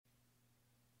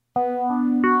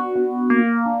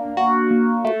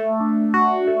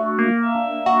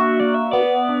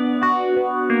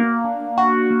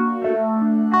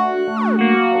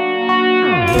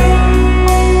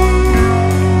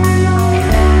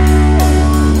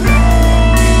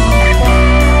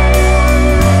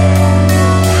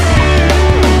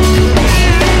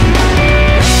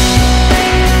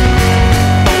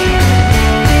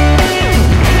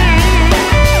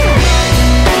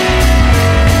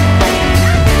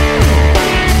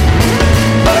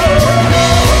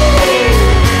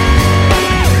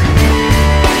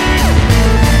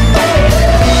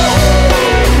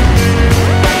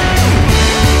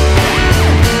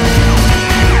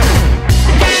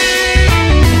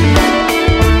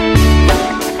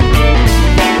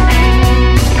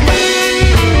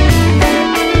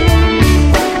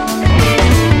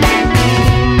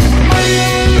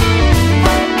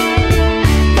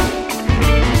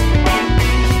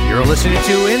Listening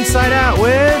to Inside Out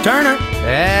with Turner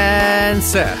and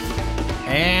Seth.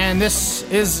 And this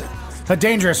is a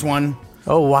dangerous one.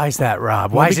 Oh, why is that,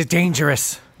 Rob? Why is it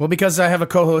dangerous? Well, because I have a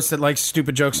co-host that likes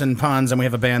stupid jokes and puns, and we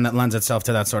have a band that lends itself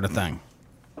to that sort of thing.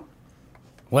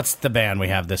 What's the band we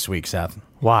have this week, Seth?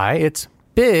 Why, it's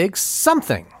Big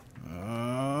Something.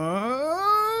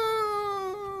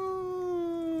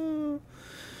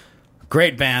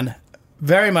 Great band.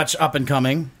 Very much up and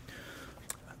coming.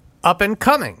 Up and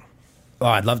coming. Oh,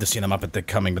 I'd love to see them up at the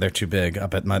coming, but they're too big.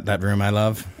 Up at that room I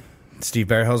love. Steve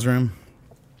Barehill's room.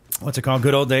 What's it called?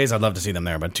 Good Old Days? I'd love to see them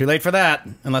there, but too late for that,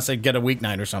 unless they get a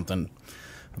weeknight or something.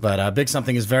 But Big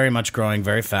Something is very much growing,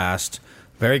 very fast.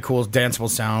 Very cool, danceable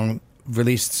sound.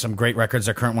 Released some great records.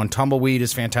 Their current one, Tumbleweed,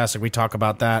 is fantastic. We talk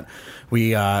about that.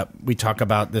 We talk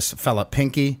about this fella,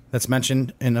 Pinky, that's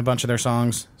mentioned in a bunch of their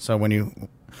songs. So when you...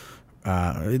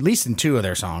 at least in two of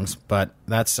their songs, but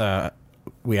that's...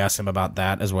 we asked him about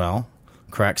that as well.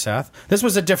 Correct, Seth? This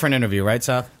was a different interview, right,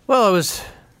 Seth? Well, it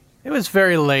was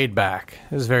very laid back.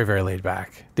 It was very, very laid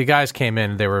back. The guys came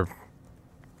in, they were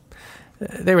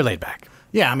laid back.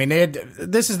 Yeah, I mean,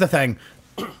 this is the thing.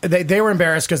 They were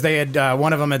embarrassed because they had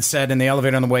one of them had said in the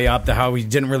elevator on the way up how we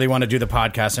didn't really want to do the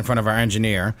podcast in front of our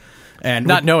engineer. And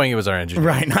not knowing it was our engineer.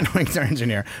 Right, not knowing it's our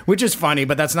engineer, which is funny,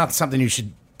 but that's not something you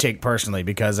should take personally,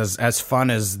 because as fun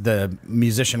as the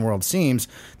musician world seems,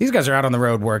 these guys are out on the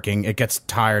road working. It gets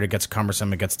tired, it gets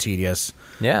cumbersome, it gets tedious.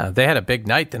 Yeah, they had a big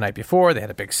night the night before. They had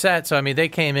a big set. So I mean, they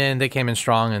came in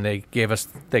strong, and they gave us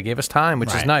time,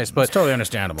 which is nice. But it's totally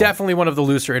understandable. Definitely one of the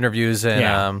looser interviews.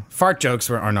 And fart jokes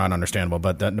are not understandable,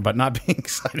 but not being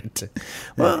excited to.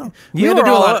 Well, we had to do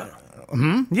a lot.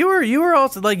 You were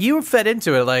also like, you were fed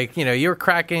into it, like, you know, you were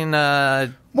cracking.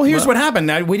 Well, here's what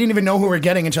happened. We didn't even know who we were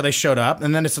getting until they showed up,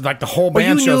 and then it's like the whole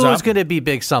band shows up. You knew it was going to be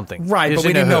Big Something. Right, but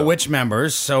we didn't know which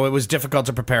members, so it was difficult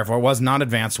to prepare for. It was not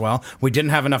advanced well. We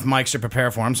didn't have enough mics to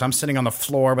prepare for them, so I'm sitting on the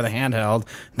floor with a handheld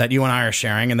that you and I are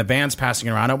sharing, and the band's passing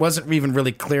it around. It wasn't even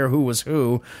really clear who was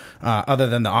who, other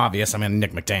than the obvious. I mean,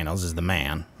 Nick McDaniels is the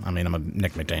man. I mean, I'm a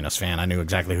Nick McDaniels fan. I knew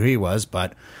exactly who he was,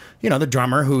 but, you know, the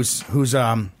drummer who's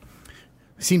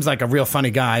seems like a real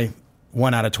funny guy.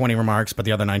 1 out of 20 remarks, but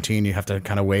the other 19 you have to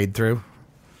kind of wade through.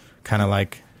 Kind of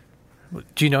like...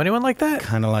 Do you know anyone like that?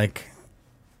 Kind of like...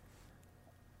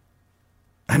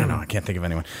 I don't know. I can't think of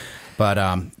anyone.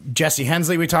 But Jesse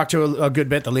Hensley we talked to a good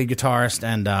bit, the lead guitarist.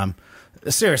 And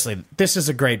seriously, this is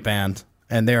a great band.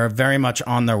 And they are very much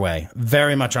on their way.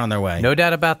 Very much on their way. No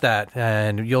doubt about that.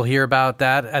 And you'll hear about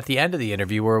that at the end of the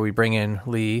interview, where we bring in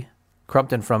Lee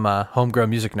Crumpton from Homegrown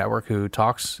Music Network, who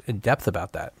talks in depth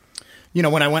about that. You know,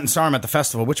 when I went and saw him at the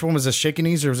festival, which one was this, Shaky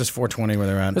Knees, or was this 420 where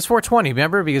they're at? It was 420,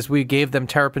 remember? Because we gave them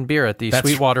Terrapin beer at the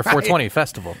Sweetwater 420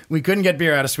 festival. We couldn't get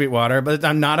beer out of Sweetwater, but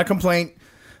I'm not a complaint.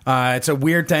 It's a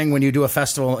weird thing when you do a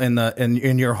festival in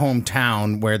your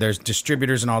hometown where there's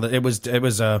distributors and all that. It was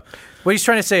what he's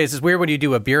trying to say is it's weird when you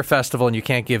do a beer festival and you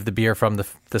can't give the beer from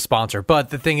the sponsor. But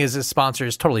the thing is, the sponsor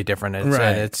is totally different.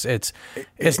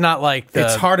 It's not like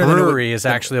the brewery is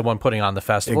actually the one putting on the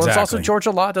festival. Exactly. It's also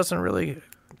Georgia law doesn't really.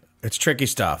 It's tricky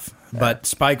stuff. Yeah. But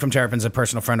Spike from Terrapin's a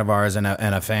personal friend of ours and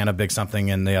a fan of Big Something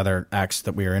and the other acts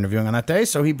that we were interviewing on that day.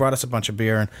 So he brought us a bunch of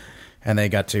beer, and they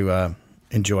got to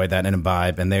enjoy that and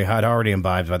imbibe. And they had already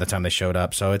imbibed by the time they showed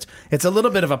up. So it's a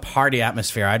little bit of a party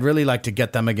atmosphere. I'd really like to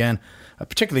get them again,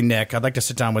 particularly Nick. I'd like to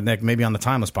sit down with Nick, maybe on the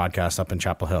Timeless podcast up in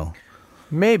Chapel Hill.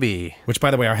 Maybe. Which,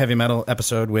 by the way, our heavy metal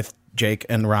episode with Jake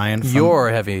and Ryan. Your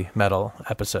heavy metal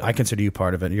episode. I consider you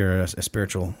part of it. You're a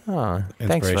spiritual inspiration.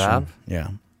 Thanks, Rob. Yeah.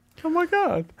 Oh, my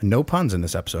God. No puns in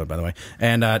this episode, by the way.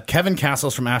 And Kevin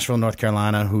Castles from Asheville, North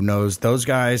Carolina, who knows those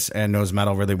guys and knows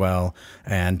metal really well.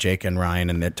 And Jake and Ryan,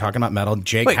 and they're talking about metal.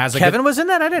 Jake has a Kevin was in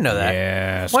that? I didn't know that.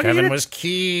 Yes, Kevin was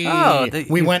key. Oh,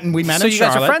 we went and we met in Charlotte. So you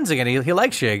guys are friends again. He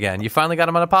likes you again. You finally got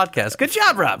him on a podcast. Good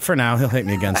job, Rob. For now. He'll hate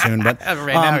me again soon. But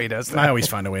right now he does. I always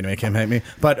find a way to make him hate me.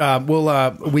 But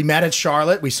we met at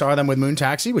Charlotte. We saw them with Moon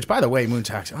Taxi, which, by the way, Moon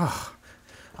Taxi,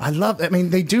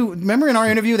 they do. Remember in our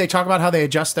interview, they talk about how they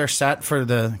adjust their set for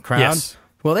the crowd? Yes.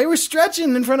 Well, they were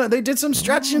stretching in front of, they did some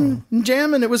stretching and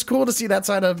jamming. It was cool to see that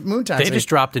side of Moon Taxi. They just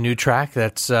dropped a new track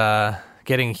that's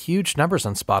getting huge numbers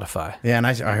on Spotify. Yeah, and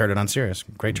I heard it on Sirius.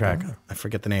 Great track. I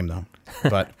forget the name, though.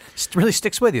 But it really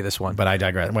sticks with you, this one. But I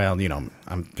digress. Well,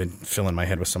 I've been filling my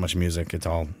head with so much music. It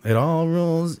all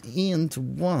rolls into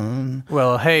one.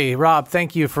 Well, hey, Rob,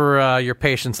 thank you for your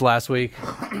patience last week.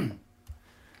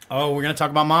 Oh, we're going to talk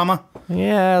about Mama?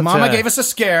 Yeah. Mama gave us a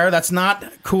scare. That's not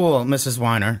cool, Mrs.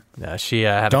 Weiner. She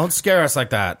had Don't scare us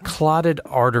like that. Clotted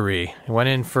artery. Went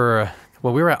in for,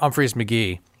 we were at Humphreys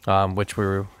McGee, which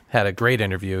had a great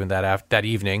interview that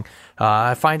evening.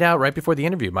 I find out right before the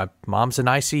interview, my mom's in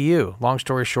ICU. Long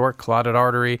story short, clotted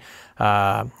artery.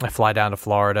 I fly down to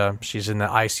Florida. She's in the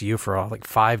ICU for like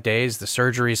 5 days. The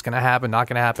surgery is going to happen, not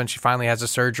going to happen. She finally has a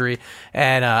surgery.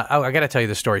 And I got to tell you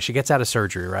the story. She gets out of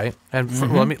surgery, right? And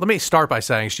let me start by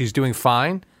saying she's doing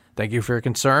fine. Thank you for your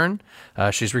concern.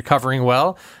 She's recovering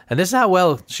well. And this is how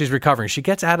well she's recovering. She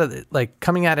gets out of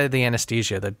coming out of the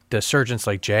anesthesia. The surgeon's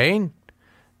like, Jane,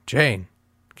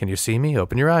 can you see me?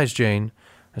 Open your eyes, Jane.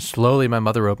 And slowly my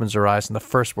mother opens her eyes, and the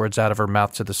first words out of her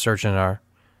mouth to the surgeon are,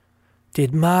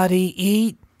 Did Marty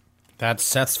eat? That's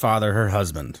Seth's father, her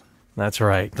husband. That's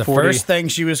right. The first thing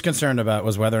she was concerned about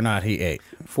was whether or not he ate.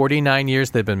 49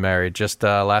 years they've been married, just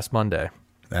last Monday.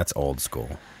 That's old school.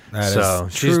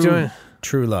 She's doing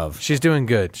true love. She's doing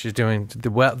good. She's doing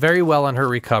very well on her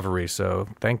recovery, so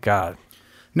thank God.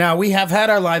 Now, we have had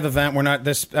our live event.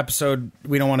 This episode,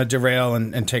 we don't want to derail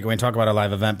and take away and talk about our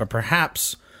live event, but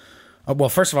perhaps,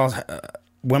 first of all,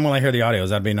 when will I hear the audio? Is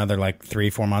that be another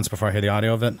 3-4 months before I hear the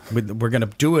audio of it? We're going to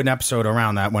do an episode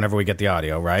around that whenever we get the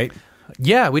audio, right?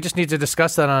 Yeah, we just need to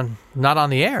discuss that not on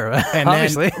the air,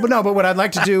 obviously. But what I'd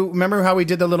like to do, remember how we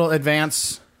did the little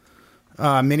advance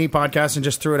mini podcast and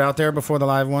just threw it out there before the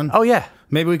live one? Oh, yeah.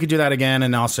 Maybe we could do that again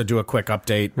and also do a quick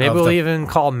update. Maybe we'll even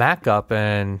call Mac up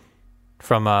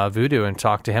from Voodoo and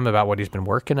talk to him about what he's been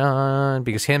working on,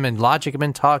 because him and Logic have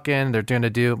been talking. They're going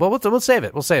to do... Well, we'll save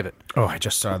it. We'll save it. Oh, I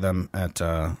just saw them at...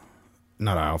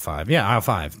 not aisle 5. Yeah, aisle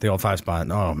 5. The old 5 spot.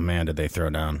 Oh, man, did they throw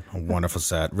down. A wonderful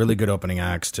set. Really good opening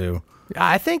acts, too.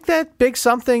 I think that Big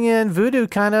Something and Voodoo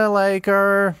kind of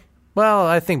are... Well,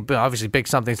 I think obviously Big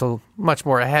Something's much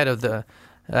more ahead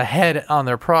on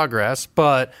their progress,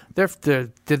 but they're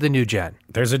the new gen.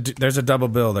 There's a double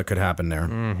bill that could happen there.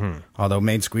 Mm-hmm. Although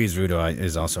Main Squeeze Voodoo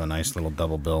is also a nice little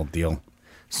double bill deal.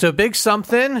 So Big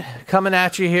Something coming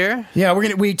at you here. Yeah,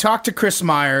 we talked to Chris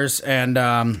Myers,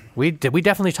 and we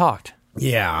definitely talked.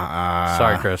 Yeah,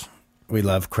 sorry, Chris. We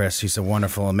love Chris. He's a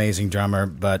wonderful, amazing drummer.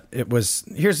 But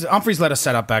Humphreys let us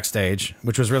set up backstage,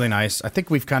 which was really nice. I think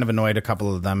we've kind of annoyed a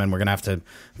couple of them, and we're gonna have to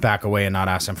back away and not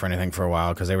ask them for anything for a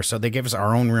while because they gave us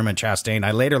our own room at Chastain.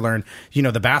 I later learned,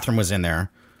 the bathroom was in there,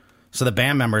 so the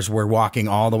band members were walking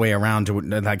all the way around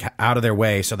to out of their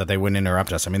way so that they wouldn't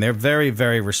interrupt us. I mean, they're very,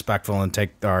 very respectful and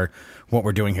take what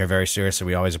we're doing here very seriously.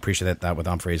 We always appreciate that with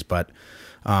Humphreys, but.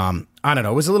 I don't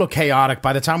know. It was a little chaotic.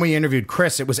 By the time we interviewed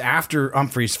Chris, it was after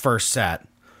Humphrey's first set.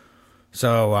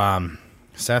 So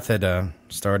Seth had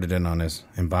started in on his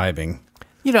imbibing.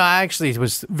 I actually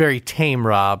was very tame,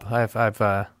 Rob.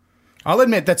 I'll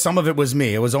admit that some of it was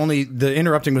me. It was only the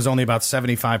interrupting was only about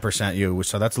 75% you,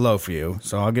 so that's low for you.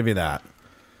 So I'll give you that.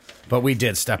 But we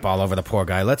did step all over the poor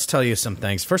guy. Let's tell you some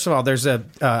things. First of all, there's a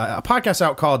podcast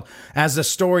out called As the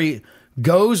Story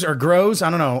Goes or Grows. I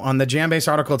don't know. On the Jambase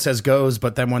article, it says goes,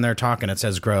 but then when they're talking, it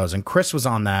says grows. And Chris was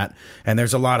on that, and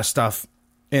there's a lot of stuff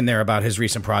in there about his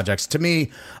recent projects. To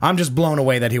me, I'm just blown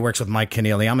away that he works with Mike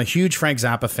Keneally. I'm a huge Frank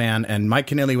Zappa fan, and Mike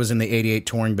Keneally was in the 88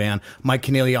 touring band. Mike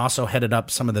Keneally also headed up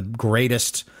some of the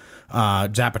greatest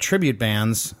Zappa tribute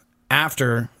bands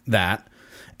after that,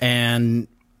 and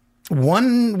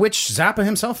one which Zappa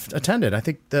himself attended. I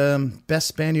think the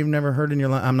best band you've never heard in your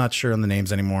life. I'm not sure on the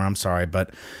names anymore. I'm sorry, but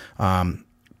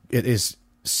it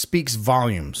speaks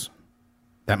volumes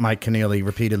that Mike Keneally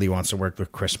repeatedly wants to work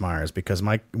with Chris Myers, because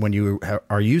Mike, when you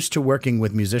are used to working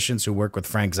with musicians who work with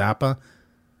Frank Zappa,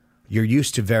 you're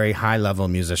used to very high level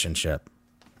musicianship.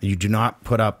 You do not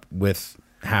put up with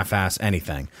half-ass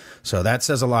anything. So that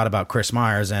says a lot about Chris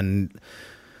Myers, and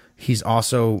He's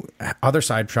also, other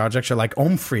side projects are like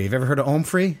Omfree. Have you ever heard of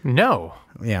Omfree? No.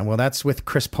 Yeah, well, that's with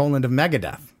Chris Poland of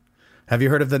Megadeth. Have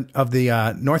you heard of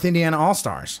the North Indiana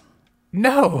All-Stars?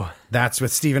 No. That's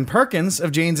with Stephen Perkins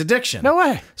of Jane's Addiction. No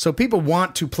way. So people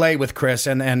want to play with Chris,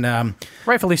 and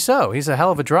rightfully so. He's a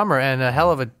hell of a drummer and a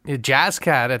hell of a jazz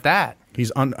cat at that.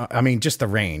 He's just the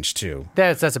range too.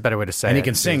 That's a better way to say it. And he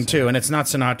can sing too. And it's not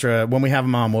Sinatra. When we have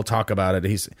him on, we'll talk about it.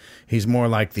 He's more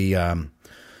like the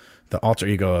alter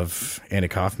ego of Andy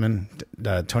Kaufman,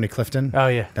 Tony Clifton. Oh,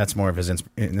 yeah. That's more of his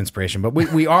inspiration. But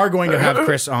we are going to have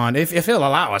Chris on, if he'll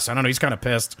allow us. I don't know. He's kind of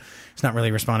pissed. He's not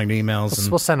really responding to emails.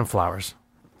 We'll send him flowers.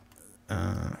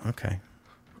 Okay.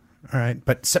 All right.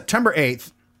 But September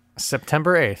 8th.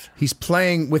 September 8th. He's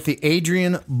playing with the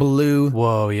Adrian Belew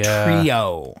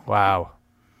Trio. Wow.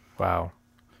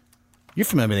 You're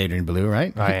familiar with Adrian Belew,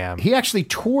 right? I am. He actually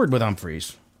toured with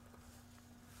Humphreys.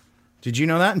 Did you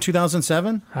know that in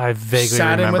 2007? I vaguely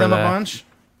sat in with him a bunch.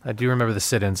 I do remember the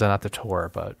sit-ins and not the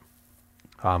tour, but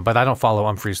I don't follow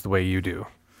Humphreys the way you do.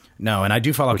 No, and I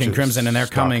do follow King Crimson, and they're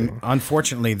coming.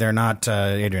 Unfortunately, they're not.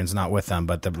 Adrian's not with them,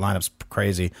 but the lineup's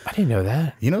crazy. I didn't know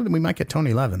that. You know, we might get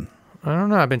Tony Levin. I don't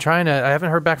know. I've been trying to. I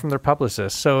haven't heard back from their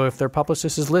publicist. So if their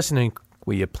publicist is listening,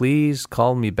 will you please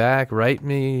call me back, write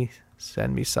me,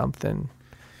 send me something,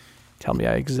 tell me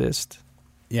I exist.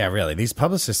 Yeah, really. These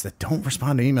publicists that don't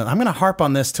respond to email. I'm going to harp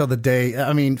on this till the day.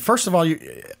 I mean, first of all,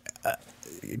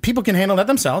 people can handle that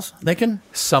themselves. They can.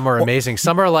 Some are amazing.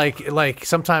 Some are like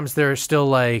sometimes they're still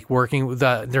like working with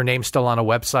their name's still on a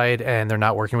website and they're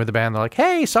not working with the band. They're like,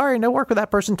 hey, sorry, no work with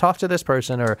that person. Talk to this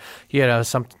person. Or,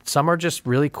 some are just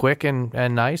really quick and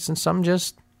nice, and some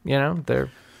just, they're.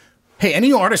 Hey,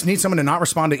 any artist needs someone to not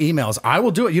respond to emails. I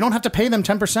will do it. You don't have to pay them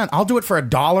 10%. I'll do it for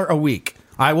 $1 a week.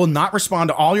 I will not respond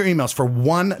to all your emails for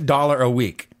 $1 a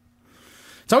week.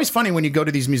 It's always funny when you go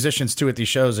to these musicians too at these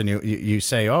shows and you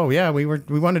say, "Oh yeah, we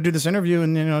wanted to do this interview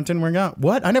and it didn't work out."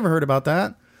 What? I never heard about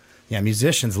that. Yeah,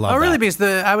 musicians love. Oh, really? That. Because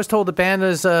I was told the band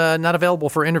is not available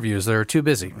for interviews; they're too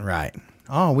busy. Right.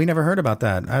 Oh, we never heard about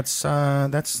that. That's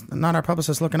not our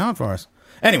publicist looking out for us.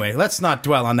 Anyway, let's not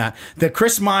dwell on that. The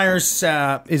Chris Myers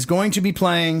is going to be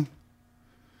playing.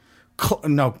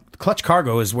 Clutch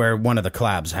Cargo is where one of the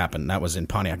collabs happened. That was in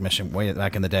Pontiac, Michigan, way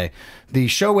back in the day. The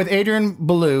show with Adrian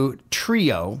Belew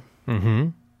Trio. Mm-hmm.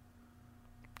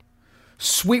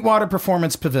 Sweetwater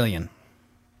Performance Pavilion.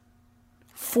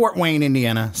 Fort Wayne,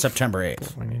 Indiana, September 8th.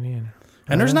 Fort Wayne, Indiana.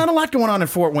 And there's not a lot going on in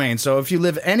Fort Wayne, so if you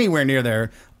live anywhere near there,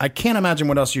 I can't imagine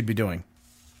what else you'd be doing.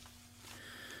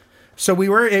 So we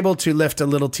were able to lift a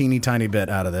little teeny tiny bit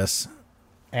out of this.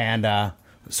 And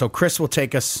so Chris will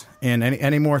take us in.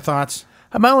 Any more thoughts?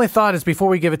 My only thought is before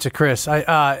we give it to Chris,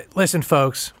 listen,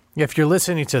 folks, if you're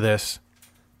listening to this,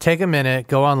 take a minute,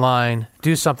 go online,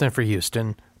 do something for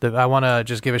Houston. I want to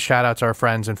just give a shout out to our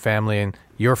friends and family and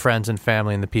your friends and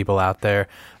family and the people out there.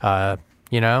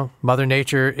 Mother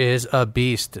Nature is a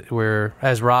beast.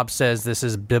 As Rob says, this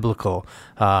is biblical.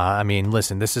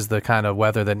 Listen, this is the kind of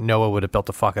weather that Noah would have built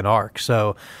a fucking ark.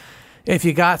 So if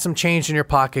you got some change in your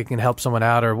pocket, can help someone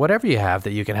out, or whatever you have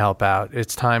that you can help out,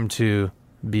 it's time to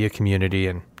be a community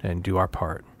and do our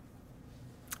part.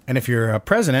 And if you're a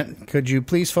president, could you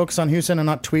please focus on Houston and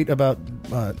not tweet about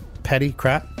petty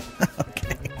crap?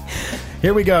 Okay.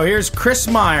 Here we go. Here's Chris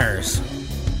Myers.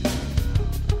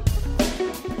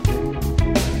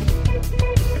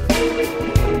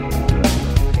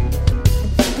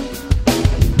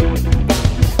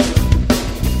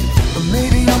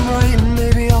 Maybe I'm right and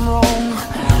maybe I'm wrong.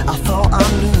 I thought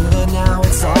I knew, but now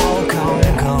it's all gone.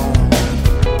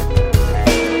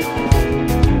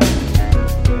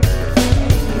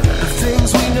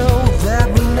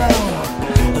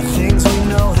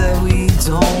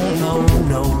 Don't know,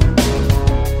 no.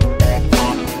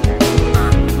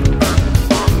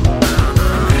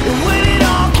 When it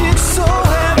all gets so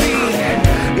heavy,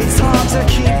 it's hard to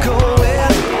keep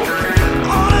going.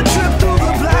 On a trip through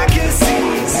the blackest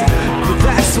seas, but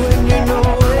that's when you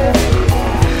know it.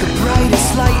 The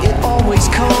brightest light, it always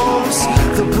comes.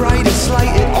 The brightest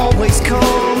light, it always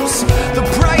comes. The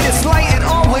brightest light, it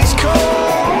always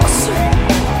comes.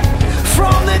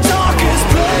 From the darkest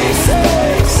places.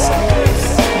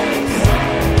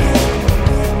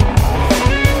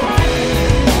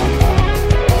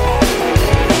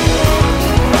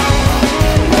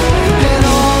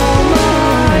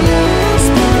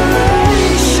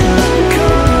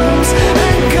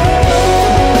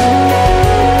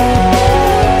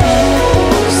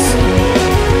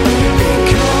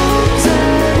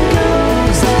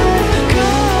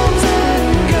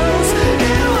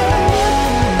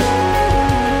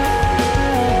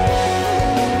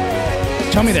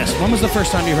 Tell me this. When was the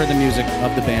first time you heard the music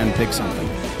of the band Big Something?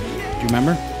 you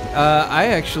remember? I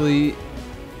actually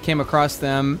came across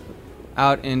them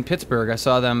out in Pittsburgh. I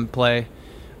saw them play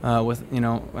when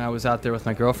I was out there with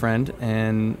my girlfriend,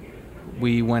 and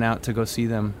we went out to go see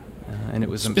them. And it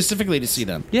was specifically to see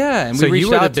them. Yeah, and so we reached you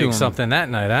were out the to Big them. Something that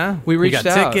night, huh? We reached you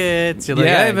got out. tickets. You're like,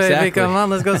 Yeah, hey, baby, exactly. come on,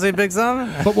 let's go see Big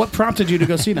Something. But what prompted you to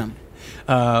go see them?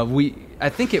 I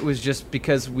think it was just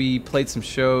because we played some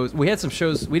shows. We had some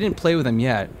shows. We didn't play with them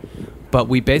yet, but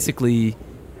we basically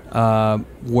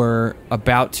were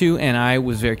about to, and I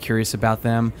was very curious about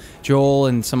them. Joel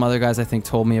and some other guys, I think,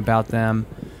 told me about them,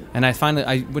 and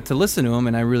I went to listen to them,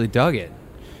 and I really dug it.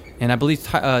 And I believe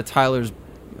Tyler's,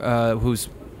 who's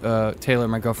Taylor,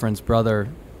 my girlfriend's brother,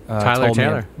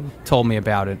 told me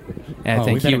about it. And I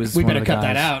think he was. We one better of the cut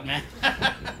guys. that out,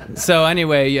 man. So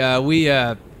anyway,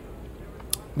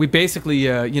 we basically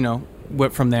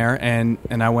went from there, and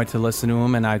I went to listen to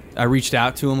them, and I reached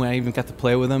out to them. I even got to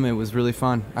play with them. It was really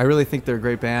fun. I really think they're a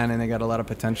great band, and they got a lot of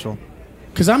potential.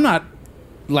 Because I'm not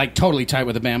like totally tight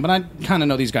with the band, but I kind of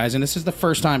know these guys, and this is the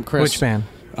first time Chris. Which band?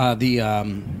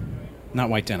 Not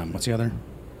White Denim. What's the other?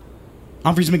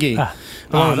 Humphreys McGee.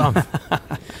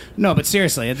 No, but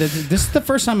seriously, this is the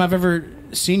first time I've ever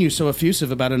seen you so effusive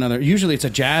about another. Usually, it's a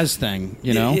jazz thing,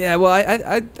 you know. Yeah, well,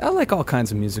 I like all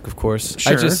kinds of music, of course.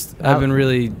 Sure. I've been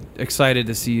really excited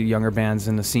to see younger bands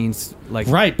in the scenes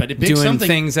right, but doing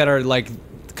things that are like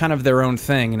kind of their own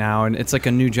thing now, and it's like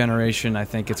a new generation. I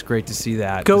think it's great to see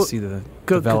that. To see the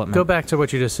development. Go back to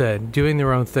what you just said, doing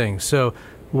their own thing. So,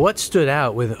 what stood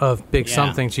out of Big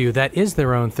Something to you that is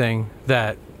their own thing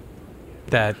that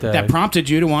prompted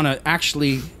you to want to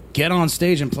actually get on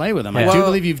stage and play with them? I do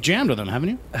believe you've jammed with them, haven't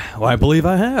you? Well, I believe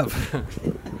I have.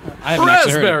 I haven't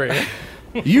actually heard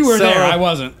it. You were there. I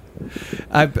wasn't.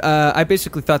 I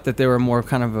basically thought that they were more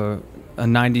kind of a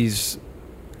 90s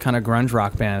kind of grunge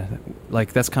rock band.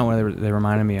 Like, that's kind of what they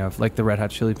reminded me of. Like the Red Hot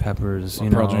Chili Peppers, a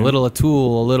little of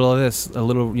Tool, a little of this, a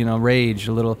little, Rage,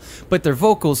 a little. But their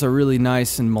vocals are really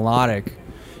nice and melodic.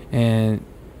 And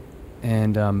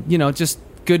just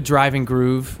good driving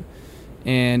groove.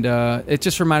 And it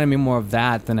just reminded me more of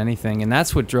that than anything. And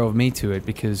that's what drove me to it,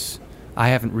 because I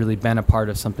haven't really been a part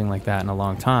of something like that in a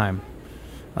long time.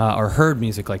 Or heard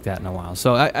music like that in a while.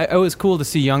 So it was cool to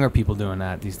see younger people doing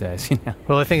that these days.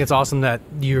 Well, I think it's awesome that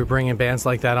you're bringing bands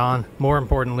like that on. More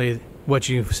importantly, what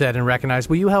you said and recognized.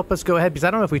 Will you help us go ahead? Because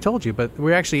I don't know if we told you, but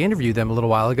we actually interviewed them a little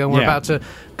while ago. And we're about to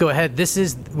go ahead. This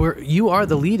is where you are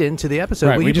the lead into the episode.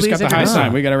 Right, Will we you just got the high introduce?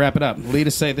 sign. We got to wrap it up. Lead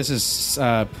us say this is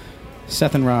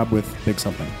Seth and Rob with Big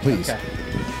Something, please. Okay.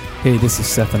 Hey, this is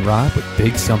Seth and Rob with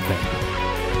Big Something.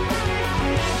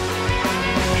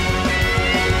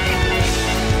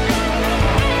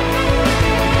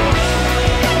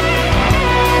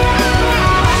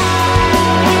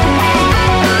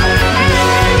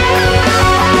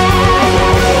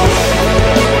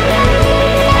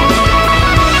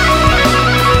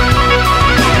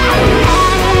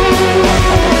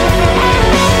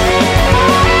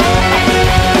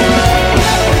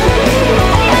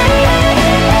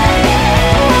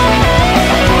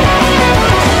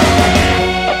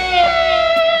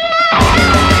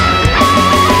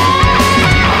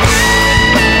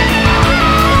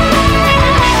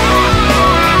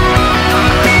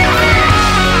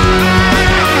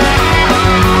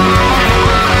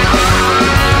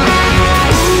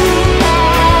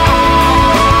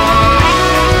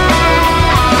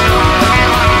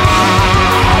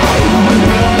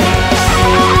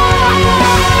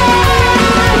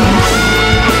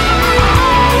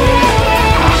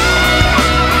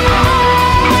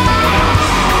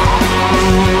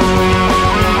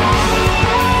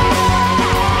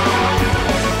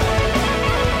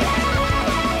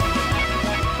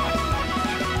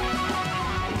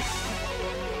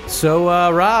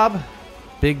 So, Rob,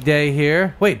 big day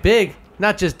here. Wait, big,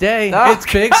 not just day.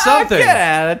 It's Big Something. Get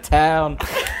out of town.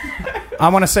 I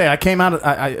want to say I came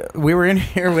out. We were in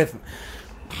here with.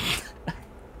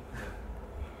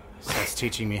 Seth's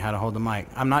teaching me how to hold the mic.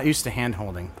 I'm not used to hand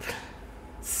holding.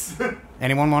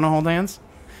 Anyone want to hold hands?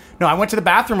 No, I went to the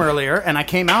bathroom earlier and I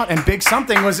came out and Big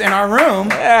Something was in our room.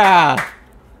 Yeah.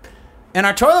 And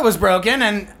our toilet was broken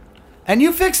and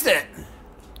you fixed it.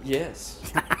 Yes.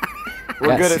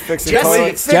 We're good at fixing Jesse,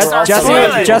 toilets. fix our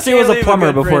toilet. Jesse was a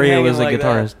plumber before he was a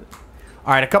guitarist.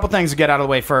 All right, a couple things to get out of the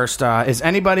way first. Is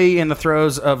anybody in the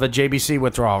throes of a JBC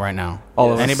withdrawal right now?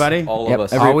 All of us. Anybody? All of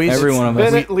us. Every one of It's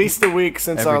us. been at least a week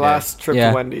since Every our day. last trip Yeah.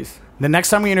 to Wendy's. The next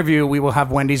time we interview, we will have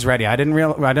Wendy's ready. I didn't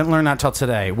learn that till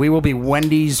today. We will be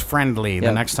Wendy's friendly the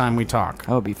Yep. next time we talk.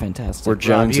 That would be fantastic. We're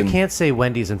Jones You and can't say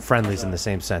Wendy's and Friendly's in the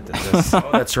same sentence.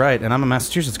 That's right. And I'm a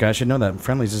Massachusetts guy. I should know that.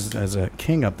 Friendly's is a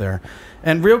king up there.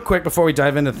 And real quick before we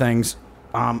dive into things,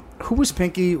 Who was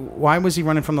Pinky? Why was he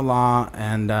running from the law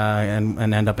and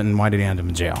end up in? Why did he end up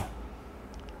in jail?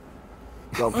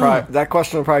 So that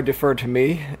question will probably defer to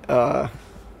me.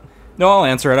 No, I'll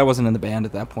answer it. I wasn't in the band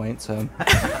at that point, so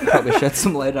probably shed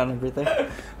some light on everything.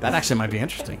 That actually might be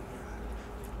interesting.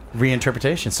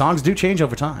 Reinterpretation. Songs do change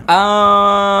over time.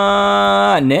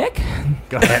 Nick?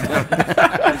 Go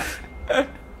ahead.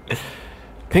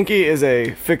 Pinky is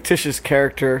a fictitious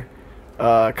character,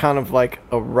 kind of like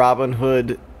a Robin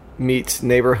Hood meets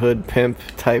neighborhood pimp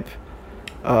type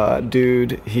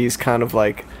dude. He's kind of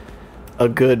like a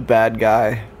good bad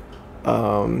guy.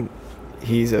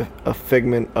 He's a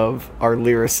figment of our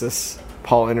lyricist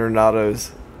Paul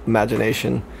Internato's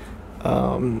imagination,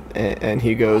 and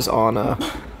he goes on a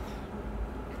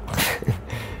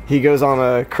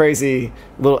crazy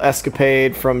little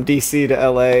escapade from DC to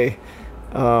LA,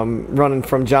 running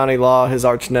from Johnny Law, his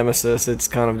arch nemesis. It's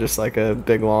kind of just like a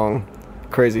big long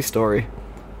crazy story.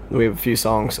 We have a few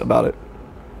songs about it.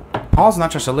 Paul's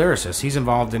not just a lyricist. He's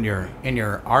involved in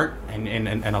your art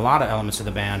and a lot of elements of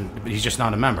the band, but he's just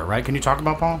not a member, right? Can you talk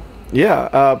about Paul?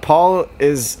 Yeah, Paul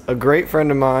is a great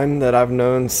friend of mine that I've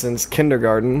known since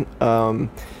kindergarten.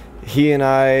 He and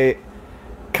I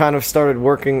kind of started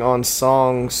working on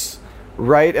songs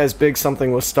right as Big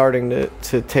Something was starting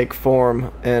to take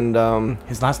form. And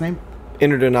his last name?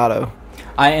 Interdonato.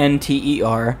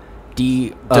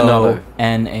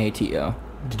 INTERDONATO.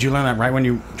 Did you learn that right when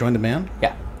you joined the band?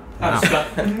 Yeah. Wow.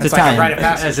 It's Italian.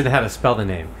 As in how to spell the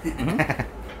name.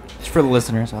 It's for the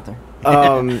listeners out there.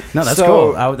 No, that's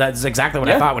cool. That's exactly what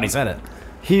I thought when he said it.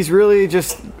 He's really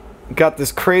just got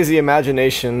this crazy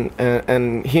imagination,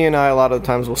 and he and I a lot of the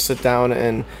times will sit down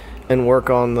and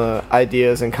work on the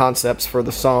ideas and concepts for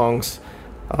the songs.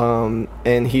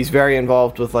 And he's very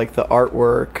involved with like the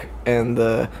artwork and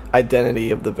the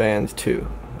identity of the band too.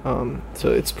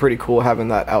 So it's pretty cool having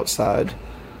that outside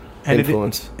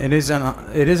influence. It is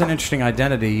an interesting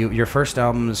identity. Your first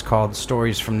album is called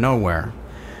Stories from Nowhere.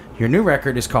 Your new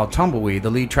record is called Tumbleweed,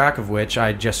 the lead track of which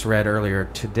I just read earlier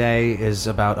today is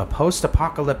about a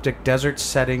post-apocalyptic desert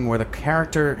setting where the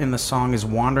character in the song is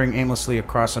wandering aimlessly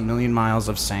across 1 million miles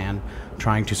of sand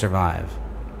trying to survive.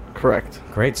 Correct.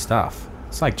 Great stuff.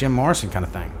 It's like Jim Morrison kind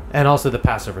of thing. And also the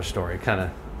Passover story kind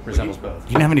of resembles both.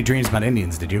 You didn't have any dreams about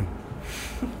Indians, did you?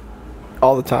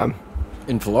 All the time.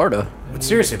 In Florida. But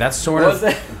seriously, that's sort of...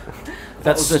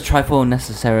 That was a trifle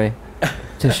necessary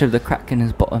to show the crack in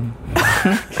his bottom.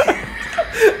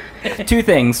 Two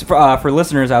things for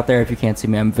listeners out there. If you can't see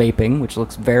me, I'm vaping, which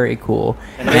looks very cool.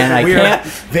 And I can't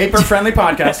vapor-friendly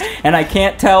podcast. And I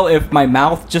can't tell if my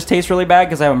mouth just tastes really bad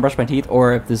because I haven't brushed my teeth,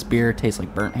 or if this beer tastes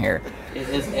like burnt hair. It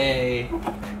is a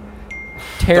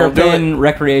Terrapin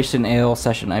Recreation Ale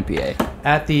Session IPA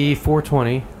At the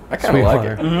 420. I kind of like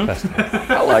it.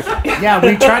 Mm-hmm. I like it. Yeah,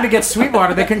 we tried to get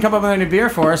Sweetwater. They couldn't come up with any beer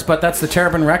for us, but that's the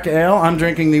Terrapin Rec Ale. I'm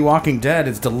drinking the Walking Dead.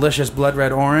 It's delicious blood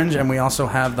red orange, and we also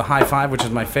have the High Five, which is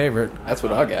my favorite. That's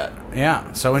what I got.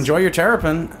 Yeah, so enjoy your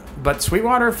Terrapin. But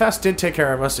Sweetwater Fest did take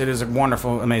care of us. It is a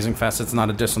wonderful, amazing fest. It's not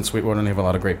a diss on Sweetwater, and they have a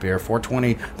lot of great beer.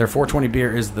 420, their 420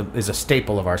 beer is a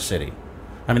staple of our city.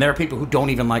 I mean, there are people who don't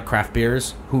even like craft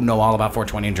beers who know all about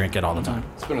 420 and drink it all the time.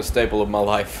 It's been a staple of my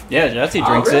life. Yeah, Jesse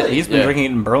drinks it. He's been drinking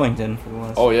it in Burlington for the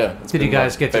last... Oh, yeah. Did you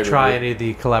guys get to try any of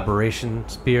the collaboration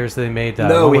beers they made?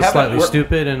 No, one we was haven't. Slightly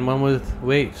Stupid and one with...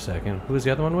 Wait a second. Who was the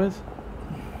other one with?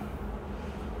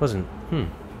 Wasn't...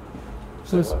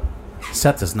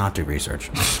 Seth does not do research.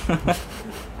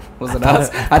 Was it us?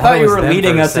 I thought you were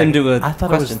leading us into a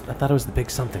question. I thought it was the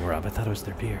Big Something, Rob. I thought it was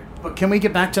their beer. But can we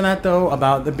get back to that, though,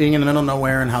 about the being in the middle of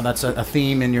nowhere and how that's a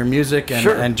theme in your music? And,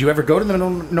 Sure. And do you ever go to the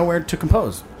middle of nowhere to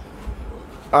compose?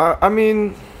 I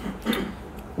mean,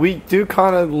 we do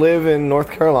kind of live in North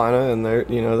Carolina, and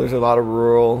there's a lot of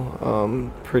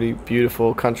rural, pretty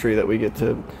beautiful country that we get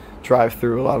to drive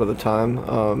through a lot of the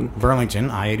time. Burlington,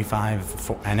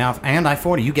 I-85, and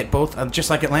I-40. You get both,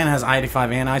 just like Atlanta has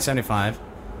I-85 and I-75.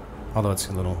 Although it's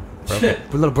a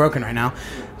little broken right now.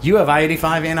 You have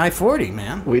I-85 and I-40,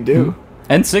 man. We do.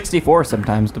 And 64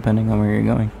 sometimes, depending on where you're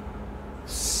going.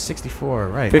 64,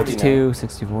 right. 52,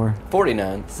 64.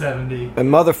 49. 70.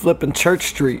 And mother flipping Church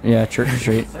Street. Yeah, Church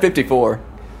Street. 54.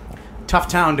 Tough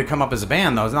town to come up as a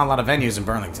band, though. There's not a lot of venues in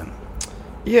Burlington.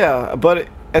 Yeah, but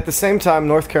at the same time,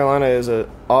 North Carolina is an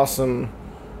awesome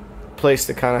place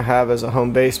to kind of have as a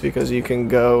home base because you can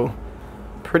go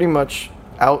pretty much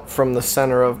out from the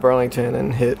center of Burlington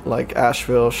and hit like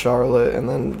Asheville, Charlotte, and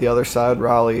then the other side,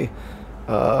 Raleigh,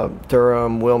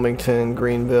 Durham, Wilmington,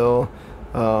 Greenville.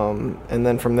 And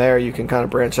then from there you can kind of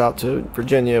branch out to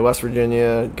Virginia, West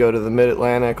Virginia, go to the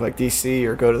mid-Atlantic like DC,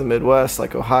 or go to the Midwest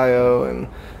like Ohio, and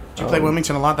Do you play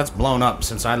Wilmington a lot? That's blown up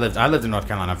since I lived in North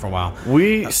Carolina for a while.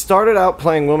 We started out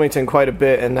playing Wilmington quite a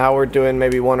bit, and now we're doing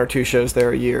maybe 1 or 2 shows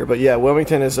there a year. But yeah,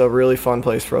 Wilmington is a really fun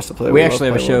place for us to play. We actually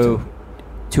have a show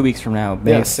 2 weeks from now,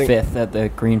 May 5th, at the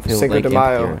Greenfield Cinco Lake de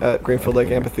Mayo Amphitheater. at Greenfield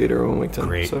Lake Amphitheater in Wilmington.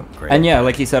 Great. And yeah,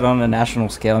 like you said, on a national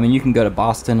scale, I mean, you can go to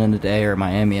Boston in a day or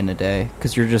Miami in a day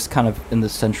because you're just kind of in the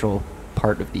central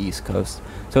part of the East Coast.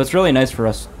 So it's really nice for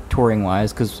us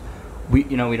touring-wise because we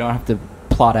don't have to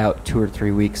plot out 2 or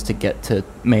 3 weeks to get to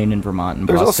Maine and Vermont and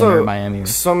There's Boston also or Miami.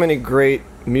 so many great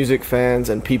music fans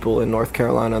and people in North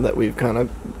Carolina that we've kind of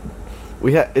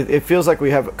it feels like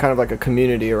we have kind of like a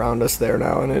community around us there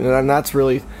now, and that's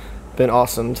really been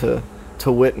awesome to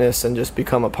witness and just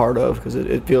become a part of, because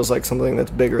it feels like something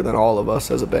that's bigger than all of us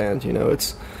as a band.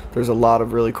 There's a lot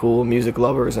of really cool music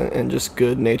lovers and just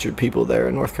good-natured people there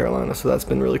in North Carolina, so that's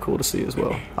been really cool to see as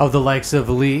well. The likes of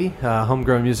Lee,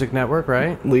 Homegrown Music Network,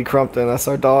 right? Lee Crumpton, that's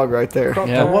our dog right there.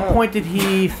 Yeah. At what point did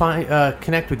he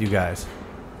connect with you guys?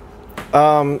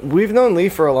 We've known Lee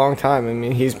for a long time. I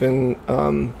mean, he's been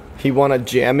he won a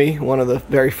Jammy, one of the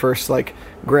very first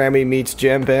Grammy meets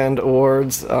Jam Band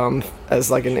awards,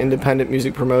 as an independent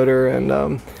music promoter,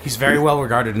 and he's very well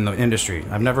regarded in the industry.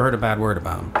 I've never heard a bad word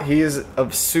about him. He is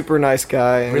a super nice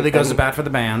guy. Really goes to bat for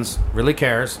the bands. Really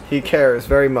cares. He cares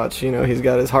very much. He's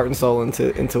got his heart and soul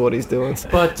into what he's doing.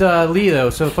 But Lee,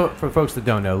 though, so for folks that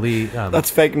don't know, Lee,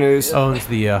 that's fake news. Owns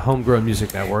the Homegrown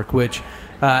Music Network, which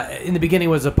in the beginning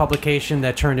was a publication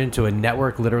that turned into a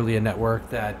network, literally a network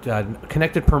that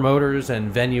connected promoters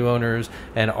and venue owners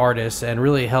and artists, and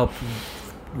really helped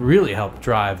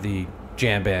drive the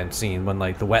jam band scene when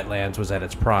the Wetlands was at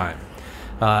its prime.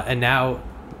 And now,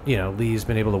 Lee's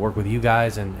been able to work with you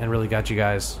guys and really got you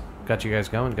guys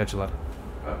going, got you a lot.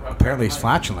 Apparently he's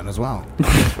flatulent as well.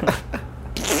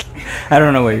 I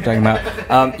don't know what you're talking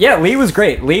about. Yeah, Lee was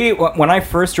great. Lee, when I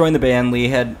first joined the band,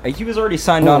 he was already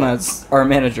signed on as our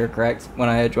manager, correct? When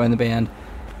I had joined the band,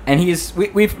 and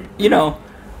we've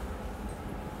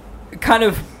kind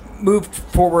of moved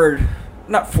forward,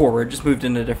 not forward, just moved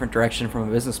in a different direction from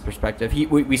a business perspective.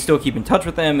 We still keep in touch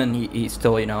with him, and he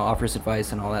still offers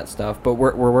advice and all that stuff. But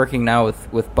we're working now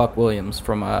with Buck Williams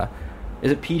from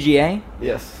is it PGA?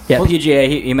 Yes. Yeah,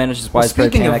 PGA. He manages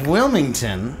Widespread Speaking Panic. of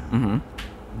Wilmington.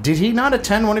 Did he not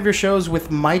attend one of your shows with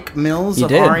Mike Mills of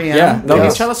did. REM? Yeah. Can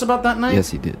you tell us about that night?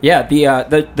 Yes, he did. Yeah,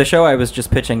 the show I was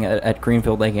just pitching at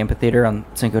Greenfield Lake Amphitheater on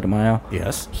Cinco de Mayo.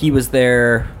 Yes. He was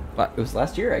there. It was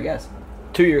last year, I guess.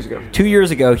 2 years ago. 2 years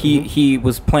ago, he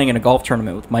was playing in a golf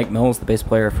tournament with Mike Mills, the bass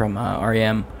player from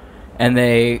REM, and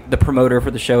the promoter for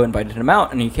the show invited him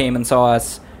out, and he came and saw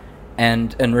us.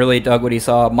 And really dug what he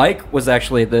saw. Mike was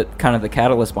actually the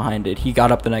catalyst behind it. He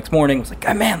got up the next morning, was like,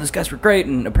 "Oh, man, those guys were great,"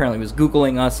 and apparently was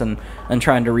Googling us and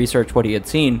trying to research what he had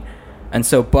seen. And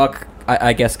so Buck,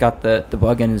 I guess, got the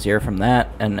bug in his ear from that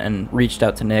and reached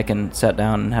out to Nick and sat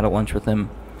down and had a lunch with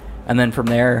him. And then from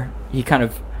there, he kind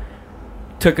of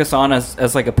took us on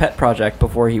as a pet project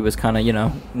before he was kind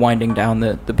of, winding down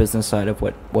the business side of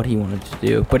what he wanted to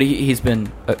do. But he's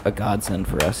been a godsend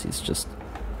for us. He's just...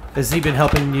 Has he been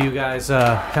helping you guys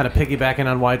kind of piggybacking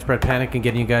on Widespread Panic and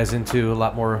getting you guys into a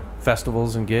lot more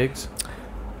festivals and gigs?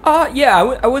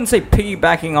 Yeah, I wouldn't say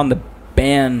piggybacking on the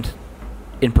band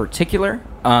in particular.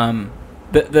 Our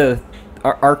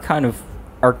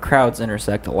crowds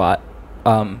intersect a lot.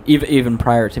 Even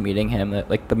prior to meeting him,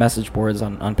 the message boards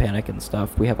on Panic and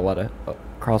stuff, we have a lot of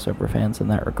crossover fans in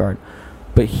that regard.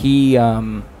 But he's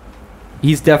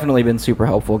definitely been super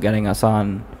helpful getting us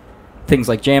on things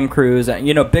like Jam Cruise,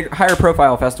 big, higher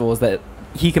profile festivals that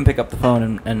he can pick up the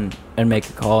phone and make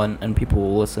a call and people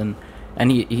will listen.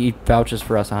 And he vouches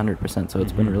for us 100%, so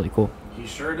it's been really cool. He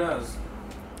sure does.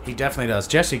 He definitely does.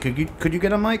 Jesse, could you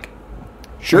get on mic?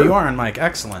 Sure. You are on mic.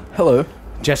 Excellent. Hello.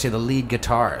 Jesse, the lead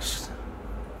guitarist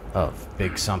of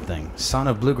Big Something, son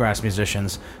of bluegrass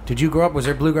musicians. Did you grow up, was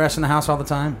there bluegrass in the house all the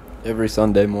time? Every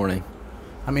Sunday morning.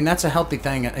 I mean, that's a healthy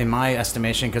thing in my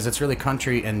estimation because it's really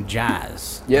country and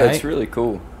jazz. Yeah, right? It's really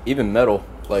cool. Even metal.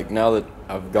 Now that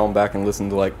I've gone back and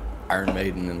listened to Iron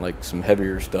Maiden and some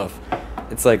heavier stuff,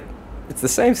 it's the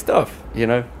same stuff,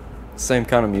 same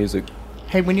kind of music.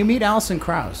 Hey, when you meet Alison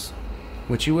Krauss,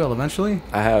 which you will eventually?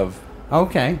 I have.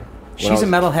 Okay. She's a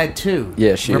metalhead too.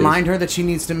 Yeah, she Remind her that she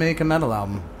needs to make a metal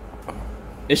album.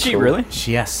 Is she really?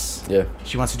 Yes. Yeah.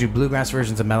 She wants to do bluegrass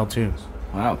versions of metal tunes.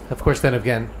 Wow. Of course, then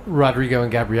again, Rodrigo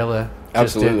and Gabriella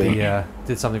just Absolutely.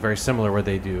 did something very similar where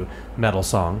they do metal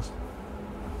songs.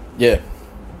 Yeah.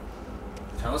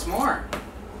 Tell us more.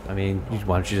 I mean,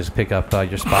 why don't you just pick up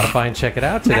your Spotify and check it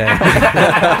out today?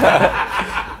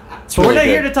 But we're not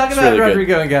here to talk about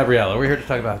Rodrigo and Gabriella. We're here to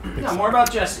talk about... Yeah, more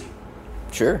about Jesse.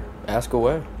 Sure. Ask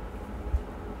away.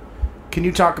 can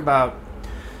you talk about?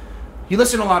 You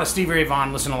listen to a lot of Stevie Ray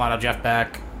Vaughan, listen to a lot of Jeff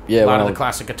Beck, Yeah, a lot of the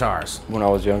classic guitars. When I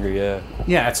was younger, yeah.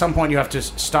 Yeah, at some point you have to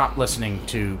stop listening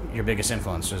to your biggest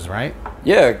influences, right?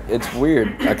 Yeah, it's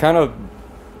weird. I kind of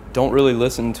don't really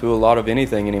listen to a lot of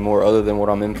anything anymore other than what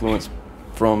I'm influenced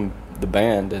from the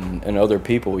band and other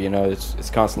people, you know. It's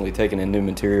constantly taking in new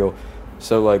material.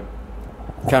 So, like,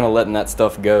 kind of letting that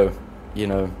stuff go, you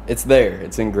know. It's there.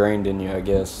 It's ingrained in you, I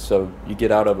guess. So you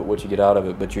get out of it what you get out of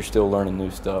it, but you're still learning new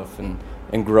stuff and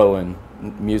growing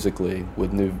musically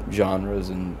with new genres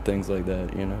and things like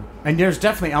that, you know. And there's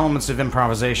definitely elements of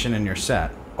improvisation in your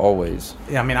set. Always.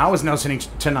 Yeah, I mean, I was noticing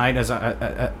tonight,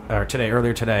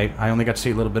 earlier today, I only got to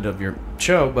see a little bit of your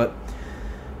show, but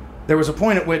there was a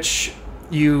point at which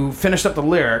you finished up the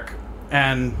lyric,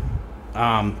 and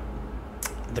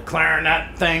the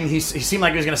clarinet thing, he seemed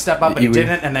like he was going to step up, but he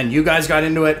didn't, and then you guys got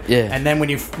into it. Yeah. And then when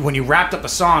you wrapped up the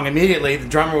song, immediately the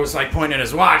drummer was like pointing at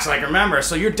his watch, like, remember.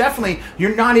 So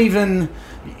you're not even,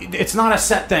 it's not a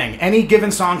set thing. Any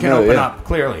given song can open up,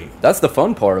 clearly. That's the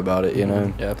fun part about it, you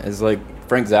know. Yep. It's like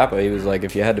Frank Zappa, he was like,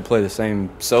 if you had to play the same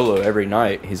solo every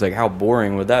night, he's like, how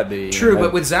boring would that be? True, you know?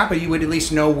 but with Zappa, you would at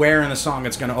least know where in the song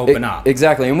it's going to open up.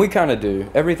 Exactly, and we kind of do.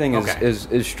 Everything Okay.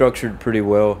 is structured pretty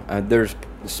well. There's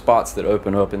spots that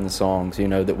open up in the songs, you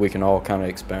know, that we can all kind of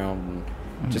expound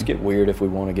and just get weird if we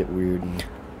want to get weird.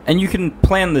 And you can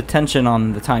plan the tension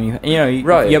on the time you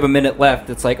Right. you have a minute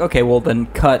left. It's like, okay, well then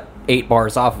cut 8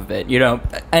 bars off of it. You know,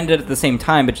 end it at the same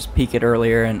time, but just peak it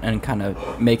earlier and kind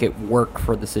of make it work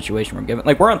for the situation we're given.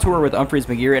 Like, we're on tour with Umphrey's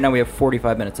McGee right now. We have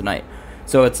 45 minutes a night,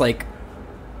 so it's like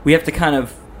we have to kind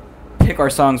of pick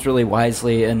our songs really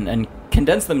wisely and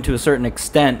condense them to a certain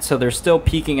extent, so they're still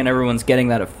peaking and everyone's getting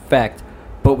that effect.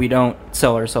 But we don't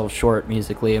sell ourselves short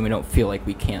musically, and we don't feel like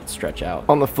we can't stretch out.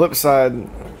 On the flip side,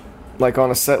 like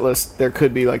on a set list, there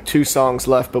could be like 2 songs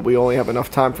left, but we only have enough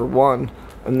time for one,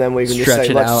 and then we can just Stretch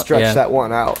say, it let's out, stretch yeah. that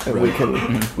one out, and we can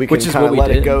Which is kind what of we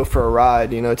let it did. go for a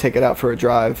ride, you know, take it out for a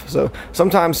drive. So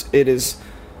sometimes it is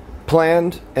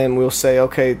planned, and we'll say,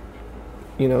 okay,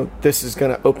 you know, this is going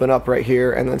to open up right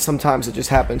here, and then sometimes it just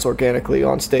happens organically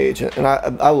on stage, and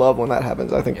I love when that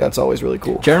happens. I think that's always really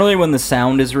cool. Generally, when the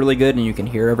sound is really good and you can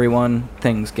hear everyone,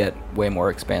 things get way more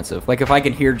expansive. Like, if I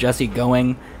can hear Jesse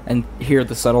going and hear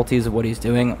the subtleties of what he's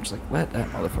doing, I'm just like, let that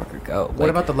motherfucker go. What Like,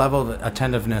 about the level of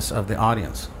attentiveness of the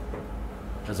audience?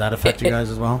 Does that affect you guys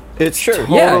as well? It's Sure.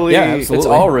 totally, Yeah, absolutely. It's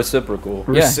all reciprocal.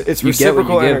 Yeah, it's you get what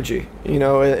reciprocal you give. energy. You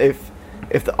know,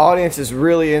 if the audience is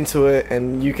really into it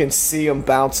and you can see them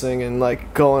bouncing and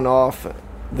like going off,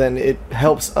 then it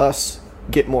helps us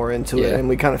get more into it, Yeah. and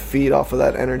we kind of feed off of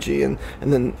that energy, and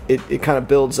then it kind of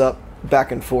builds up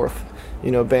back and forth.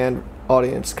 You know, band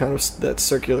audience kind of that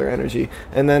circular energy,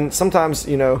 and then sometimes,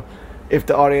 you know, if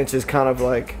the audience is kind of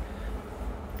like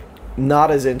not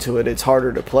as into it, it's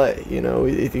harder to play. You know,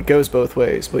 it goes both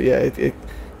ways, but yeah,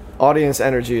 audience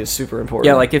energy is super important.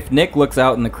 Yeah, like if Nick looks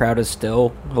out and the crowd is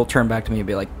still, he'll turn back to me and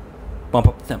be like, bump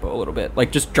up the tempo a little bit.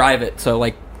 Like, just drive it. So,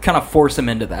 like, kind of force him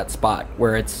into that spot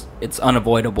where it's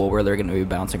unavoidable, where they're going to be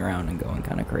bouncing around and going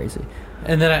kind of crazy.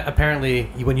 And then apparently,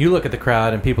 when you look at the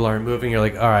crowd and people aren't moving, you're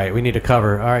like, all right, we need to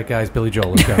cover. All right, guys, Billy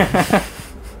Joel, let's go.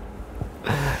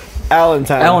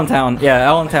 Allentown. Allentown. Yeah,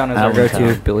 Allentown is our Allentown.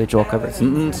 go-to Billy Joel cover.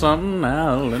 Something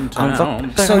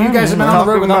Allentown. So you guys have been on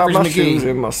the road with Knocking out Umphrey's my shoes McGee,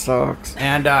 in my socks.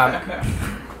 and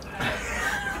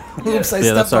oops, I Yeah,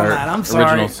 stepped that's on our that. I'm sorry.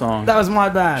 original song. That was my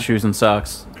bad. Shoes and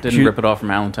socks. Didn't Shoe- rip it off from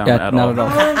Allentown Yeah, at not all.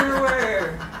 at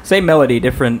all. Same melody,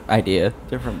 different idea,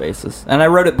 different basis. And I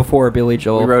wrote it before Billy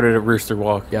Joel. We wrote it at Rooster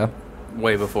Walk. Yeah.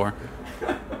 Way before.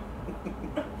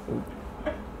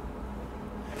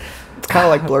 It's kind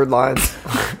of like blurred lines.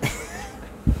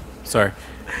 Sorry.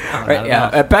 Right,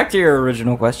 yeah. Back to your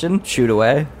original question. Shoot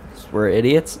away. We're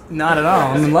idiots. Not at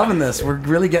all. I'm loving this. We're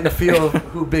really getting a feel of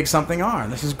who Big Something are.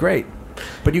 This is great.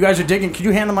 But you guys are digging. Could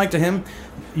you hand the mic to him?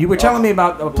 You were telling me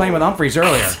about playing with Umphrey's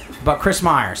earlier, about Chris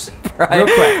Myers. Right. Real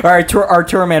quick. All right, our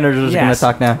tour manager is going to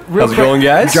talk now. Real How's it quick. going,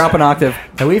 guys? Drop an octave.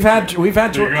 And we've had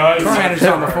tour managers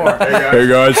on before. Hey,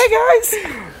 guys. Hey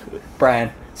guys.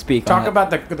 Brian, speak. Talk on it. about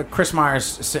the Chris Myers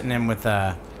sitting in with.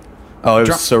 Oh, it was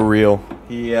Drum- so real.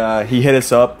 He hit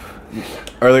us up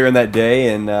earlier in that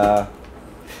day and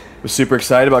was super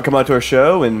excited about coming out to our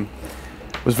show and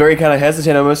was very kind of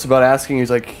hesitant almost about asking. He was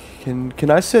like, "Can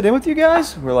I sit in with you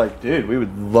guys?" We're like, "Dude, we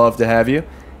would love to have you."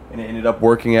 And it ended up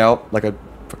working out like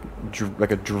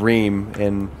a dream,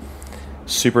 and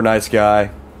super nice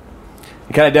guy.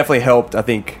 It kind of definitely helped, I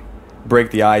think,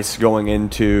 break the ice going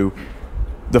into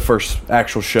the first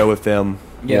actual show with them.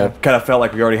 Yeah. Kind of felt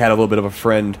like we already had a little bit of a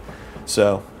friend.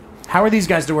 So How are these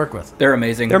guys to work with? They're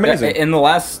amazing. They're amazing. In the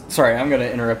last... Sorry, I'm going to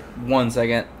interrupt 1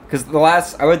 second.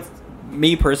 Because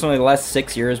me personally, the last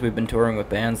 6 years we've been touring with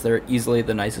bands, they're easily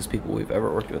the nicest people we've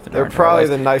ever worked with. They're probably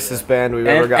the nicest band we've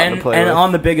ever gotten to play with. And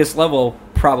on the biggest level,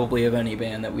 probably of any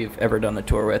band that we've ever done a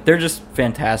tour with. They're just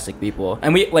fantastic people.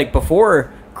 And we, like,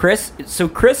 before Chris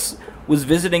was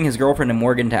visiting his girlfriend in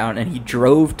Morgantown, and he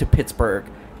drove to Pittsburgh,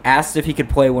 asked if he could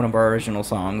play one of our original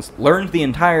songs, learned the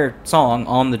entire song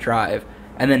on the drive,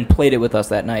 and then played it with us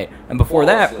that night. And before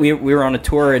that, we were on a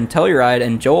tour in Telluride,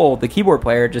 and Joel, the keyboard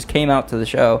player, just came out to the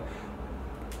show,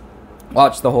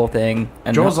 watched the whole thing.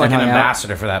 And Joel's like an hung out.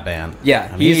 ambassador for that band.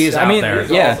 Yeah, he's out there.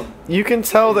 Yeah, awesome. You can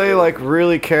tell they like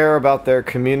really care about their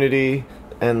community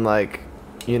and like,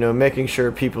 you know, making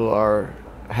sure people are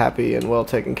happy and well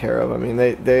taken care of. I mean,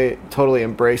 they totally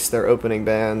embrace their opening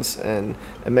bands and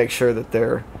make sure that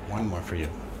they're one more for you.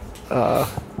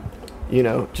 You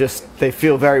know, just they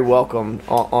feel very welcome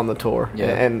on the tour. Yeah.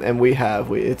 And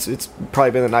it's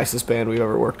probably been the nicest band we've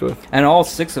ever worked with. and all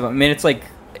 6 of them. I mean,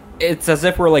 it's as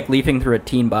if we're like leafing through a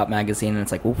Teen Bop magazine, and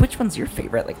it's like, well, which one's your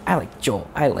favorite? Like, I like Joel,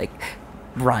 I like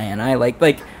Ryan, I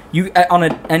like you on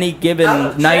any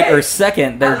given night or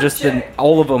second, they're just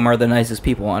all of them are the nicest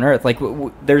people on earth. Like,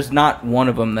 there's not one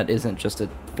of them that isn't just a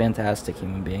fantastic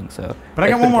human being. So, but I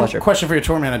got one more question for your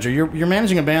tour manager. You're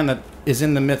managing a band that is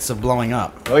in the midst of blowing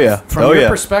up. Oh yeah. From your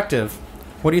perspective,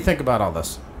 what do you think about all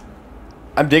this?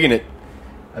 I'm digging it.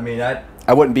 I mean,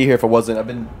 I wouldn't be here if I wasn't. I've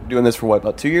been doing this for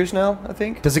about 2 years now, I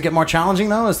think. Does it get more challenging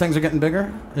though as things are getting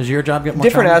bigger? Does your job get more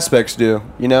Different challenging? aspects do,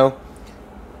 you know.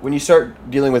 When you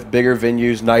start dealing with bigger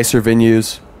venues, nicer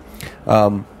venues,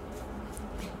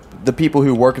 the people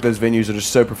who work at those venues are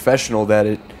just so professional that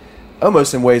it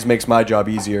almost in ways makes my job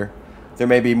easier. There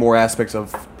may be more aspects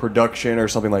of production or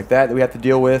something like that we have to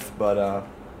deal with, but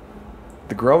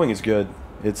the growing is good.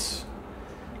 It's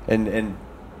and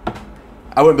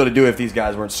I wouldn't be able to do it if these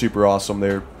guys weren't super awesome.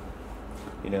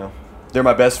 They're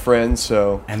my best friends,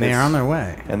 so and they are on their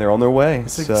way. And they're on their way.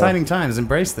 It's exciting times.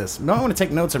 Embrace this. No, I want to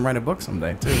take notes and write a book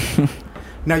someday too.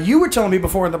 Now, you were telling me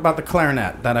before about the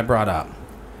clarinet that I brought up.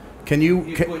 When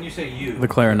you say you, The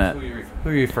clarinet. Who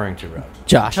are you referring to, Rob?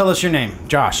 Josh. Tell us your name,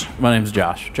 Josh. My name's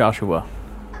Josh. Joshua.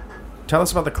 Tell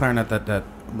us about the clarinet that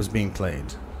was being played.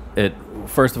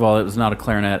 First of all, it was not a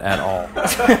clarinet at all.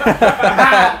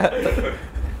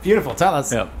 Beautiful. Tell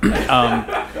us. Yep.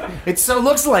 It so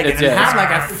looks like it. It has like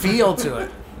a feel to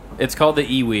it. It's called the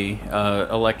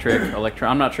EWI, electro.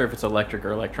 I'm not sure if it's electric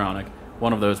or electronic.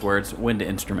 One of those words, wind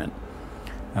instrument.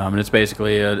 And it's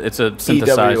basically it's a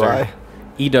synthesizer.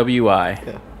 EWI.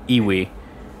 Yeah. EWI.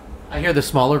 I hear the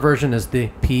smaller version is the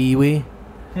PEWI.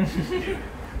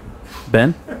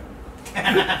 Ben?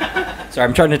 Sorry,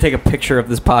 I'm trying to take a picture of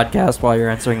this podcast while you're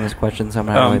answering this question. So I'm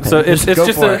not really So it's Go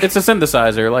just for it. it's a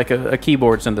synthesizer, like a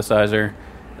keyboard synthesizer.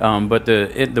 But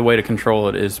the way to control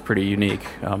it is pretty unique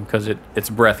because it's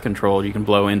breath controlled. You can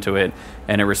blow into it,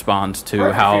 and it responds to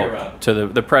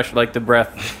the pressure. Like the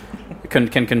breath can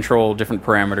control different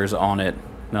parameters on it.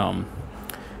 And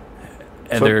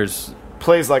So there's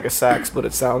plays like a sax, but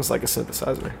it sounds like a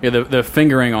synthesizer. the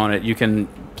fingering on it. You can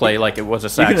play like it was a You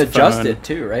saxophone. can adjust it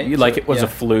too, right? Like So- it was yeah. a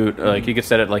flute. Like you could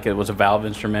set it like it was a valve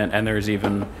instrument, and there's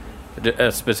even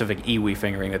a specific EWI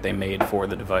fingering that they made for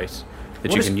the device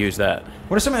that you can use that.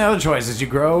 What are some of the other choices? You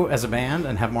grow as a band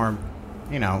and have more,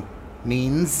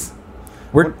 means.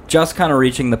 We're just kind of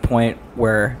reaching the point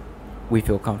where we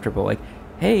feel comfortable. Like,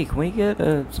 hey, can we get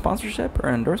a sponsorship or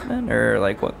an endorsement, or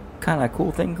like what kind of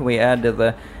cool thing can we add to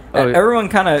the? Everyone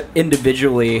kind of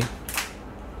individually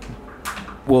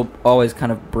will always kind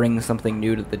of bring something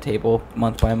new to the table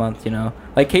month by month.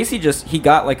 Like Casey he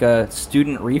got like a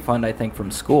student refund, I think, from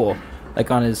school,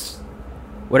 like on his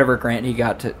whatever grant he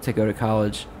got to go to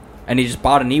college, and he just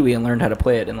bought an EWI and learned how to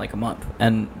play it in like a month.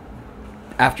 And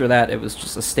after that, it was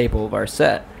just a staple of our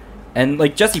set. And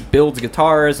like Jesse builds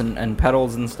guitars and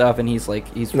pedals and stuff, and he's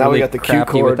Now really we got the Q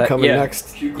crafty with chord that. coming Yeah.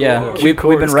 next. Yeah, Q we've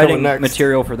chord been is writing coming next.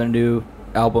 material for their new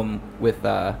album with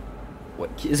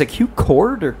what is it, Q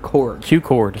chord or chord? Q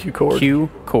chord. Q chord. Q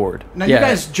chord. Now, Yeah. you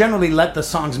guys generally let the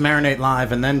songs marinate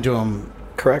live and then do them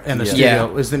Correct. in the Yeah.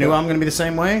 studio. Is the new album going to be the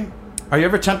same way? Are you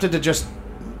ever tempted to just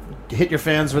hit your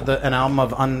fans with an album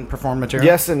of unperformed material?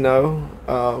 Yes and no.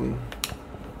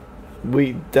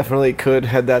 We definitely could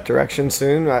head that direction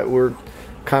soon. We're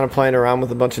kind of playing around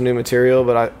with a bunch of new material,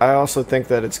 but I also think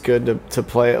that it's good to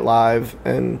play it live,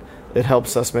 and it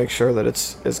helps us make sure that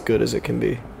it's as good as it can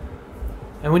be.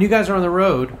 And when you guys are on the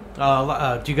road,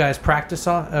 do you guys practice,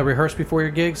 rehearse before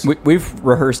your gigs? We've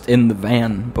rehearsed in the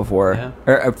van before,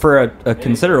 Yeah. for a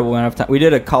considerable amount of time. We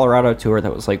did a Colorado tour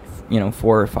that was like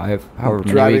 4 or 5, however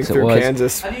many Driving weeks it through was.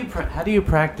 Kansas. How do you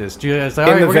practice? Do you guys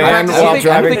In the van while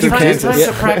driving through Kansas? Kansas.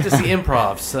 To practice the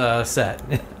improvs set.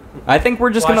 I think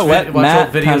we're just gonna Watch let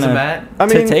Matt videos kinda of Matt. I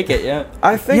mean, take it. Yeah.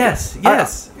 I think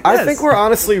Yes. I think we're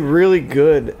honestly really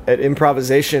good at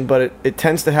improvisation, but it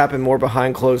tends to happen more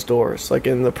behind closed doors, like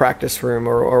in the practice room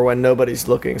or when nobody's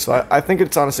looking. So I think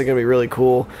it's honestly going to be really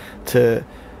cool to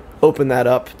open that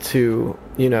up to,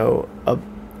 you know,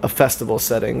 a festival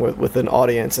setting with an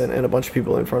audience and a bunch of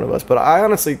people in front of us. But I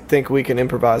honestly think we can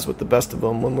improvise with the best of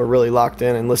them when we're really locked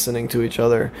in and listening to each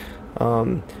other.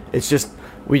 It's just,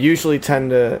 we usually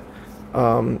tend to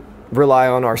rely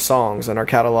on our songs and our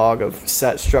catalog of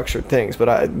set structured things,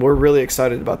 but we're really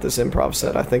excited about this improv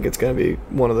set. I think it's going to be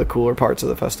one of the cooler parts of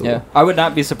the festival. Yeah, I would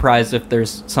not be surprised if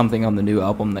there's something on the new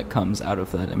album that comes out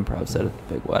of that improv set at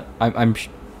the Big Wet. I'm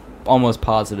almost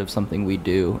positive something we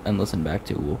do and listen back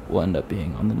to will end up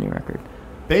being on the new record.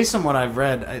 Based on what I've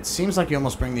read, it seems like you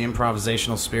almost bring the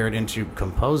improvisational spirit into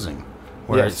composing,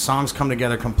 where songs come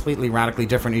together completely radically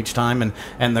different each time,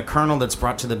 and the kernel that's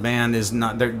brought to the band is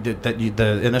not the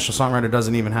initial songwriter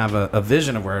doesn't even have a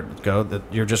vision of where it would go, that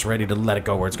you're just ready to let it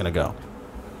go where it's going to go.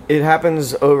 It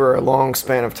happens over a long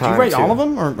span of time. Do you write too. all of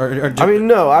them? Or I mean,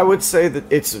 no, I would say that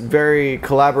it's very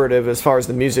collaborative as far as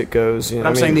the music goes. You know,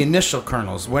 I'm saying the initial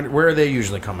kernels, where are they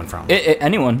usually coming from?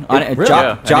 Anyone. Really?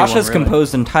 Josh has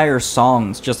composed entire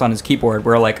songs just on his keyboard.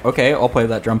 We're like, okay, I'll play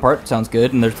that drum part. Sounds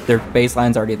good. And their bass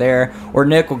line's already there. Or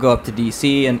Nick will go up to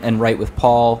DC and write with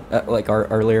Paul, like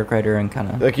our lyric writer, and kind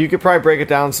of... Like, you could probably break it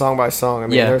down song by song. I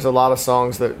mean, there's a lot of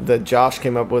songs that Josh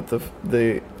came up with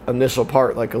the initial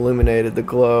part, like Illuminated, The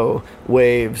Glow,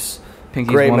 Waves,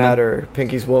 Pinky's Gray Woman. Matter,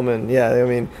 Pinky's Woman. Yeah, I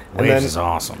mean, and Waves is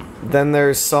awesome. Then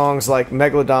there's songs like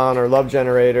Megalodon or Love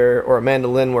Generator or Amanda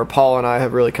Lynn, where Paul and I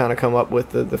have really kind of come up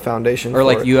with the foundation. Or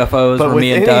like it. UFOs, But where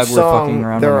me and within Doug each were song, fucking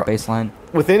around there on are- the bass line.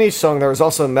 Within each song, there's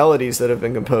also melodies that have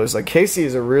been composed. Like, Casey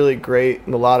is a really great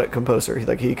melodic composer.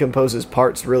 He composes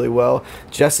parts really well.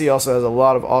 Jesse also has a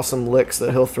lot of awesome licks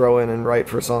that he'll throw in and write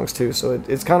for songs too. So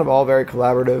it's kind of all very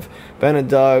collaborative. Ben and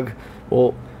Doug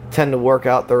will tend to work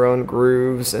out their own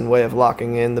grooves and way of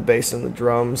locking in the bass and the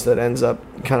drums that ends up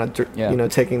kind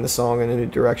of taking the song in a new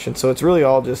direction. So it's really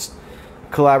all just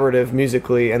collaborative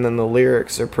musically, and then the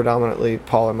lyrics are predominantly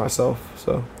Paul and myself.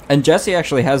 So, and Jesse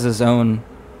actually has his own,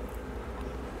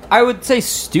 I would say,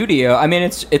 studio. I mean,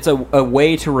 it's a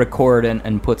way to record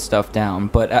and put stuff down,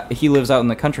 but he lives out in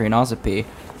the country in Ossipee,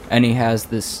 and he has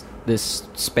this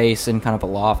space in kind of a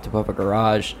loft above a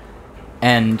garage.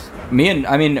 And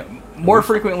more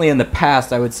frequently in the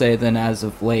past, I would say, than as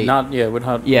of late. We don't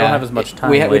have as much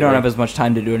time. We don't have as much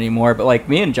time to do it anymore. But like,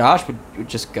 me and Josh would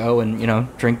just go and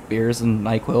drink beers and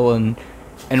NyQuil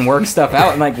and work stuff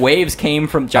out. And like, Waves came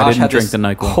from Josh. I didn't had drink this the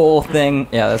NyQuil. whole thing.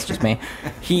 Yeah, that's just me.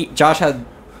 Josh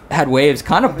had Waves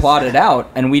kind of plotted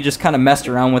out, and we just kind of messed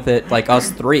around with it, like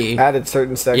us three. Added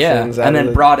certain sections. Yeah, and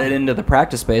then brought it into the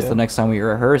practice space the next time we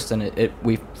rehearsed, and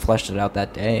we fleshed it out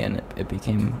that day, and it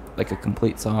became like a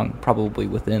complete song, probably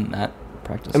within that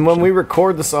practice. And when we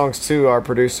record the songs too, our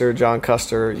producer John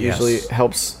Custer usually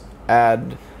helps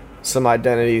add some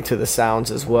identity to the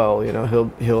sounds as well.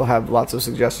 He'll have lots of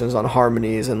suggestions on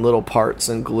harmonies and little parts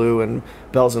and glue and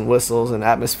bells and whistles and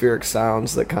atmospheric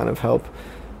sounds that kind of help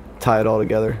tie it all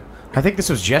together. I think this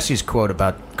was Jesse's quote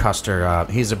about Custer.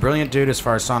 He's a brilliant dude as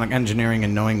far as sonic engineering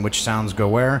and knowing which sounds go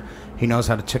where. He knows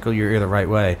how to tickle your ear the right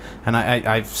way. And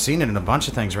I've seen it in a bunch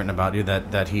of things written about you,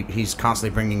 that he's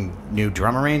constantly bringing new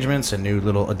drum arrangements and new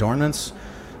little adornments.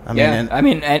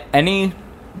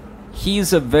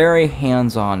 He's a very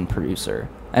hands-on producer.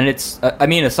 And it's,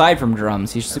 aside from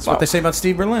drums, he's... That's what they say about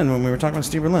Steve Berlin when we were talking about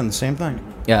Steve Berlin, the same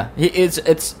thing. Yeah,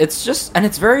 it's just, and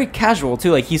it's very casual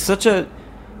too. Like, he's such a,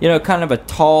 kind of a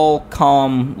tall,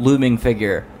 calm, looming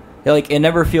figure. Like, it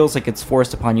never feels like it's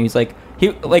forced upon you. He's like,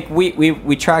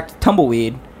 we tracked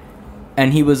Tumbleweed,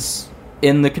 and he was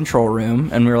in the control room,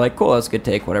 and we were like, cool, that's a good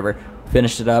take, whatever.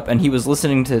 Finished it up, and he was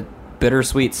listening to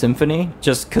Bittersweet Symphony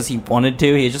just because he wanted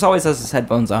to. He just always has his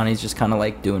headphones on. He's just kind of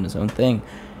like doing his own thing.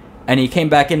 And he came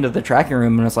back into the tracking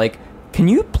room and was like, can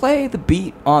you play the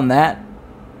beat on that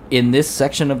in this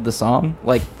section of the song?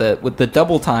 Like, with the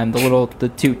double time,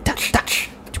 the two...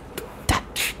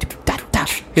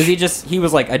 Because he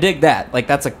was like, I dig that. Like,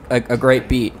 that's a great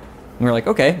beat. And we were like,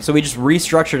 okay. So we just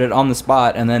restructured it on the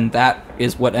spot, and then that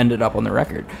is what ended up on the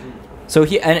record. So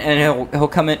he'll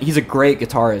come in. He's a great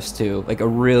guitarist too, like a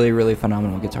really, really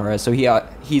phenomenal guitarist. So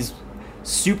he's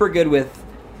super good with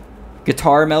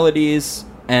guitar melodies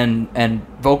and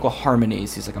vocal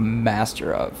harmonies. He's like a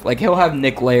master of. Like, he'll have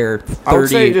Nick layer 30 I would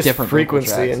say just different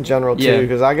frequency in general too,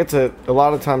 because I get to, a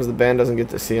lot of times the band doesn't get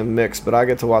to see him mix, but I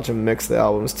get to watch him mix the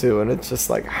albums too, and it's just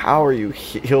like, how are you?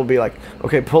 He'll be like,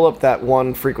 okay, pull up that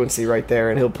one frequency right there,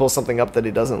 and he'll pull something up that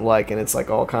he doesn't like, and it's like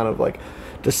all kind of like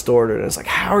distorted. And it's like,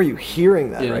 how are you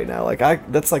hearing that right now? Like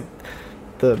that's like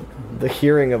the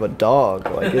hearing of a dog.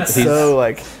 Like it's so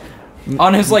like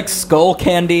on his like skull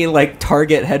candy like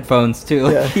Target headphones too.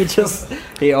 Like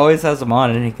he always has them on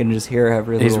and he can just hear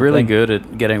every little He's really thing. good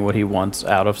at getting what he wants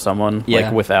out of someone,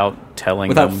 like without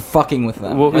fucking with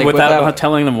them, like, without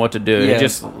telling them what to do. He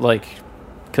just like,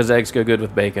 because eggs go good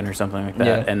with bacon or something like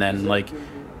that, and then like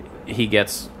he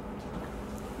gets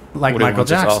like Michael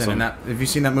Jackson. Awesome. And have you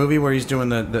seen that movie where he's doing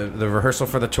the rehearsal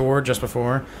for the tour just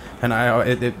before? And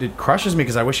it crushes me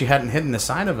because I wish he hadn't hidden this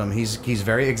side of him. He's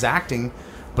very exacting.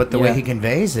 But the way he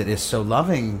conveys it is so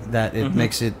loving that it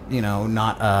makes it,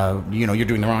 not, you're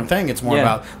doing the wrong thing. It's more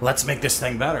about, let's make this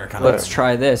thing better. Let's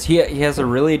try this. He has a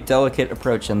really delicate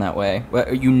approach in that way.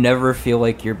 You never feel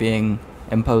like you're being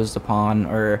imposed upon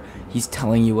or he's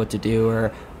telling you what to do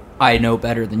or I know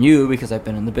better than you because I've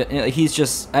been in the bit. He's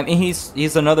just,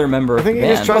 he's another member of the band. I think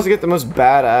he just tries to get the most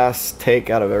badass take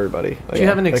out of everybody. Like, do you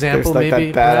have an example, there's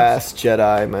maybe? That badass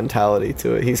Jedi mentality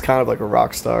to it. He's kind of like a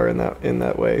rock star in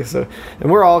that way. So,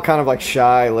 and we're all kind of like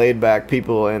shy, laid back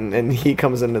people, and he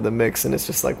comes into the mix, and it's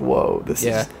just like, whoa, this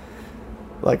is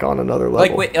like on another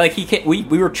level. We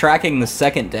were tracking the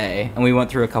second day, and we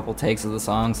went through a couple takes of the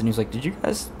songs, and he was like, "Did you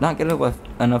guys not get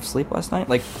enough sleep last night?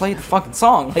 Like, play the fucking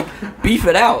song, like, beef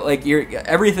it out. Like,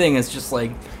 everything is just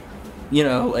like,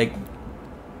 like."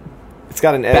 It's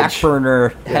got an edge. Back burner,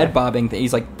 head bobbing thing.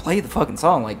 He's like, play the fucking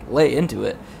song, like, lay into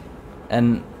it.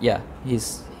 And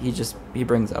he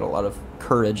brings out a lot of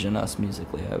courage in us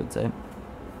musically, I would say.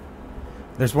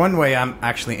 There's one way I'm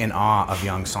actually in awe of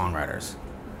young songwriters.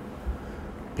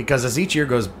 Because as each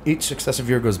successive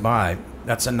year goes by,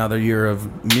 that's another year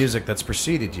of music that's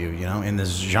preceded you, in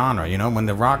this genre. When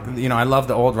the rock, I love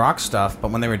the old rock stuff,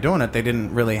 but when they were doing it, they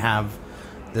didn't really have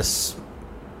this,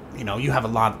 you have a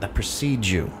lot that precedes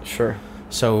you. Sure.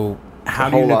 So how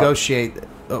do you negotiate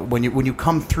when you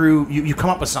come through, you come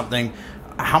up with something,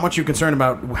 how much you're concerned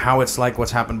about how it's like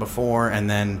what's happened before, and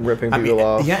then ripping people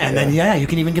off. Yeah, and then you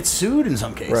can even get sued in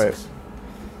some cases.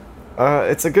 Right.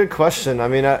 It's a good question. I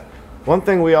mean, one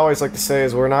thing we always like to say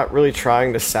is we're not really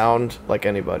trying to sound like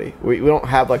anybody. We don't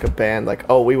have like a band like,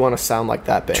 oh, we want to sound like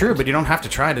that band. True, but you don't have to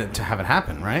try to have it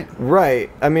happen, right? Right.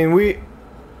 I mean,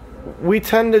 we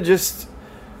tend to just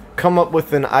come up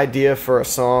with an idea for a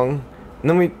song, and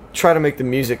then we try to make the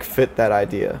music fit that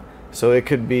idea. So it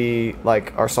could be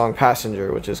like our song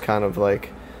Passenger, which is kind of like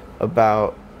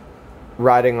about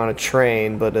riding on a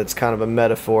train, but it's kind of a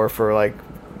metaphor for like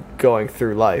going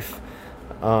through life.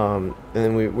 And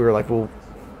then we were like, well,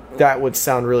 that would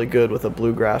sound really good with a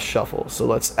bluegrass shuffle. So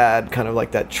let's add kind of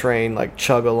like that train, like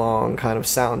chug along kind of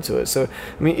sound to it. So,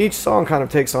 I mean, each song kind of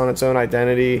takes on its own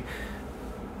identity.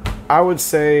 I would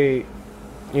say,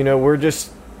 we're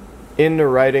just into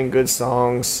writing good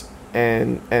songs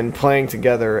and playing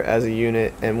together as a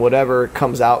unit, and whatever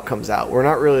comes out. We're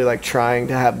not really like trying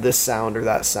to have this sound or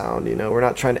that sound, we're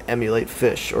not trying to emulate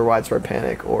Fish or Widespread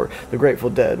Panic or the Grateful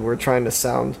Dead. We're trying to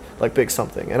sound like Big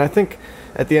Something, and I think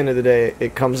at the end of the day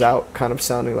it comes out kind of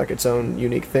sounding like its own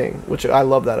unique thing, which I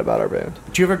love that about our band.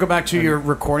 Do you ever go back to your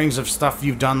recordings of stuff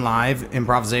you've done live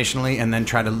improvisationally and then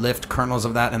try to lift kernels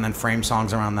of that and then frame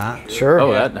songs around that? Sure.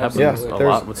 Oh, that happens a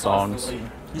lot with songs.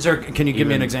 Can you give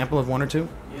me an example of one or two?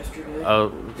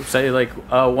 Say like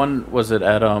one was it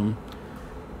at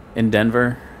in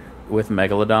Denver with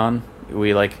Megalodon.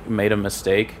 We like made a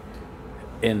mistake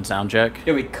in soundcheck.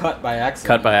 Yeah, we cut by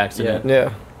accident.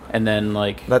 Yeah. And then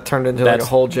like that turned into like a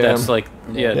whole jam. That's like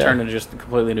it turned into just a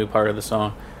completely new part of the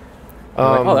song.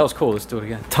 Like, oh, that was cool. Let's do it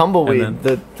again. Tumbleweed.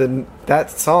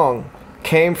 That song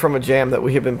came from a jam that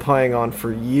we had been playing on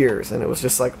for years, and it was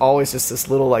just like always just this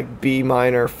little like B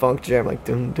minor funk jam, like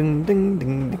ding ding ding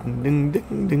ding ding ding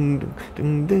ding ding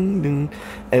ding ding ding.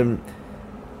 And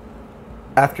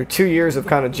after 2 years of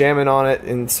kind of jamming on it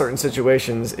in certain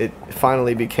situations, it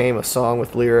finally became a song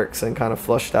with lyrics and kind of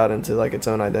flushed out into like its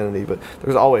own identity. But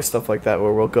there's always stuff like that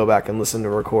where we'll go back and listen to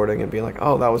a recording and be like,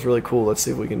 oh, that was really cool, let's see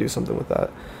if we can do something with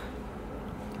that.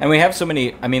 And we have so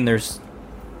many, there's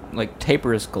like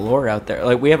tapers galore out there.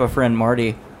 Like we have a friend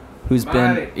Marty who's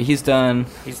done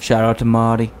shout out to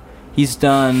Marty. He's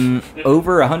done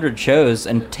over 100 shows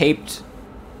and taped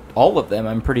all of them,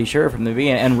 I'm pretty sure, from the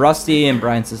beginning. And Rusty and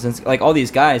Brian Sasinski, like all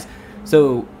these guys.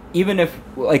 So even if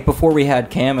like before we had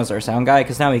Cam as our sound guy,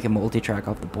 because now we can multi-track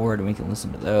off the board and we can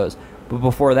listen to those. But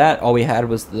before that, all we had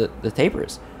was the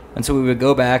tapers. And so we would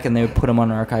go back and they would put them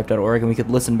on archive.org and we could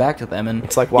listen back to them. And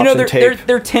it's like watching tape.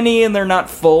 They're tinny and they're not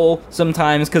full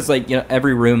sometimes because like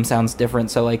every room sounds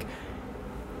different. So like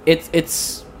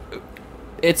it's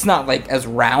it's not like as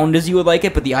round as you would like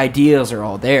it, but the ideas are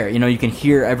all there. You know, you can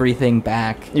hear everything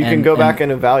back. You can go back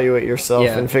and evaluate yourself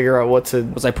and figure out what to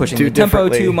was I pushing the tempo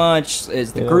too much?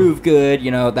 Is the groove good?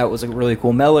 You know, that was a really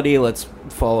cool melody. Let's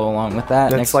follow along with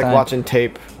that. It's like watching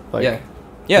tape. Like,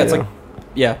 it's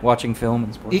like watching film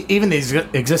and sports. Even the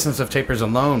existence of tapers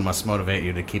alone must motivate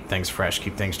you to keep things fresh,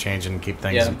 keep things changing, keep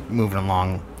things moving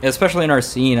along. Especially in our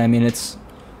scene. I mean, it's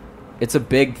a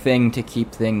big thing to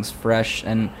keep things fresh,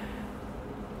 and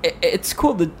it's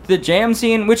cool. The jam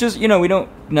scene, which is, you know, we don't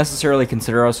necessarily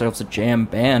consider ourselves a jam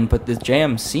band, but the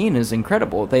jam scene is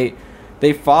incredible.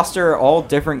 They foster all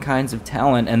different kinds of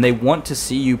talent, and they want to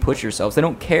see you push yourselves. They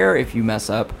don't care if you mess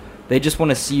up. They just want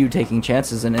to see you taking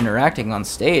chances and interacting on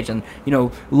stage, and, you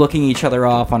know, looking each other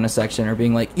off on a section, or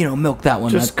being like, you know, milk that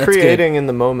one. Just that's creating good. in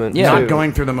the moment. Yeah. Not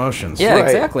going through the motions. Yeah,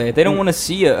 exactly. They don't want to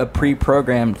see a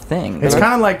pre-programmed thing. It's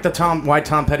kind of like why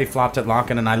Tom Petty flopped at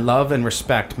Locken, and I love and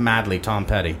respect madly Tom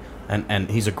Petty, and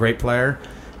he's a great player,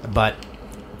 but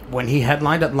when he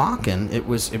headlined at Locken, it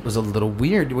was a little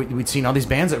weird. We'd seen all these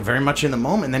bands that were very much in the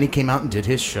moment, and then he came out and did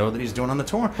his show that he's doing on the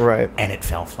tour. Right. And it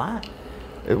fell flat.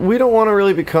 We don't want to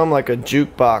really become like a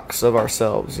jukebox of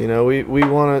ourselves, you know. We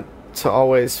want to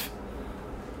always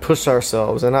push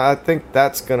ourselves, and I think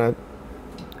that's gonna,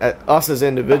 us as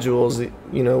individuals,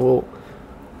 you know,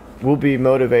 we'll be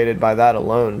motivated by that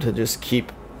alone to just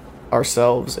keep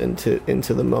ourselves into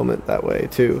the moment that way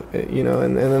too, you know.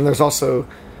 And then there's also,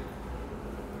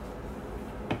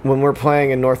 when we're playing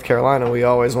in North Carolina, we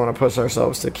always want to push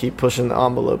ourselves to keep pushing the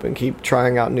envelope and keep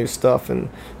trying out new stuff and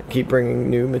keep bringing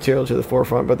new material to the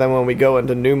forefront. But then when we go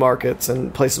into new markets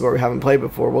and places where we haven't played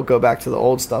before, we'll go back to the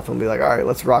old stuff and be like, all right,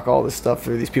 let's rock all this stuff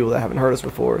through these people that haven't heard us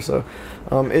before. So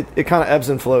it kind of ebbs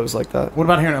and flows like that. What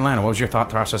about here in Atlanta? What was your thought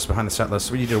process behind the set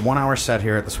list? You did a 1 hour set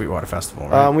here at the Sweetwater Festival,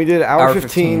 right? We did hour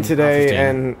 15 today,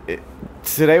 and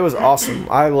today was awesome.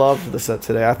 I loved the set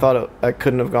today. I thought it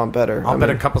couldn't have gone better. I'll bet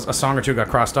a song or two got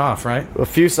crossed off, right? A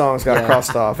few songs got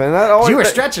crossed off, and that always you were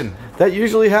stretching. That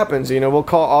usually happens. You know, we'll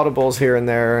call audibles here and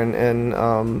there, and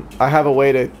I have a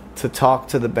way to talk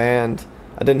to the band.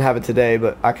 I didn't have it today,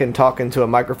 but I can talk into a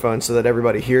microphone so that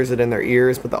everybody hears it in their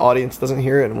ears, but the audience doesn't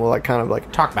hear it, and we'll like kind of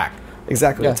like talk back.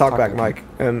 Exactly, talk back mic,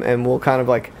 and we'll kind of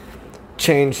like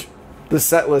change the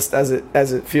set list as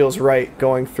it feels right,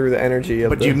 going through the energy of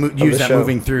but the you use that show.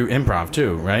 Moving through improv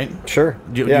too, right? Sure.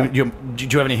 Do you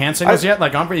have any hand signals yet?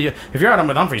 Like Humphrey, if you're out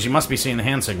with Humphreys, you must be seeing the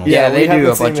hand signals. Yeah, they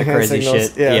do a bunch of crazy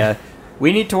shit. Yeah.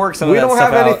 We need to work some of that stuff out. We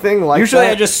don't have anything like Usually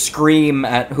that. I just scream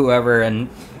at whoever and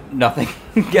nothing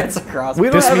gets across.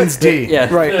 This means D.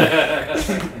 Yeah.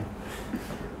 Right.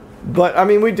 But, I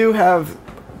mean, we do have...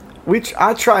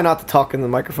 I try not to talk in the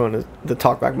microphone, the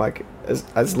talkback mic,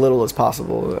 as little as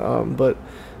possible. But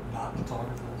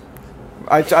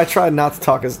I try not to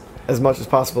talk as much as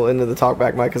possible into the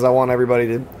talkback mic because I want everybody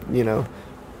to, you know,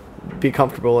 be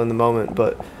comfortable in the moment.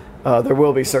 But there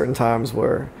will be certain times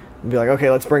where be like, okay,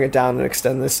 let's bring it down and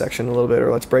extend this section a little bit,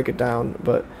 or let's break it down.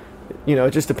 But, you know,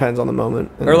 it just depends on the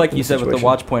moment. Or like you said with the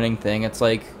watch pointing thing, it's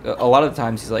like a lot of the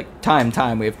times he's like,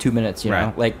 time, we have 2 minutes, you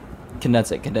know, like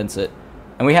condense it.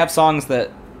 And we have songs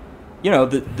that, you know,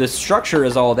 the structure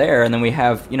is all there, and then we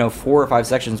have, you know, 4 or 5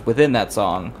 sections within that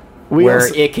song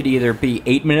where it could either be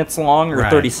 8 minutes long or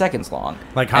 30 seconds long.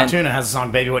 Like Hot Tuna has a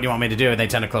song, Baby, What Do You Want Me to Do? And they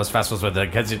tend to close festivals with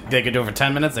it because they could do it for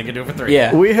 10 minutes, they could do it for 3.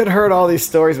 Yeah. We had heard all these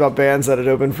stories about bands that had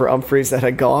opened for Humphreys that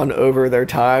had gone over their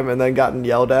time and then gotten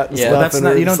yelled at and stuff. Well, that's and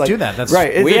not, you don't do that. That's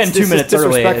right. We end 2 minutes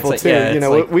early. Disrespectful like, too. You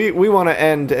know, like, we want to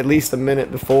end at least a minute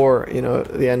before, you know,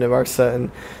 the end of our set.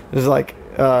 And it was like,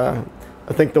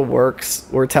 I think the Works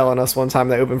were telling us one time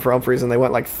they opened for Humphreys and they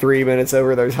went like 3 minutes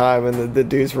over their time, and the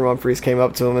dudes from Humphreys came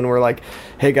up to them and were like,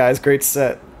 "Hey guys, great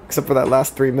set, except for that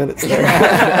last 3 minutes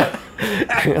there."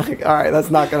 You're like, all right, that's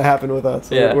not gonna happen with us.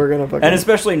 Yeah. We're gonna fucking... And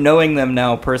especially knowing them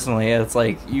now personally, it's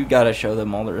like you gotta show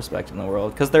them all the respect in the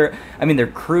world because their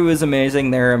crew is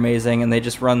amazing, they're amazing, and they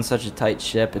just run such a tight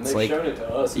ship. It's like, shown it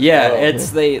to us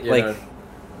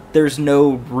there's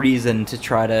no reason to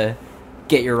try to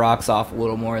get your rocks off a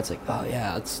little more. It's like, oh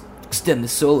yeah, let's extend the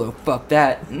solo, fuck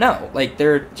that. No, like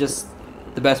they're just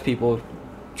the best people.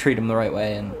 Treat them the right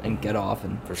way and get off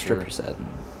and strip your set.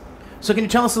 So can you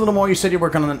tell us a little more? You said you're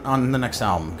working on the next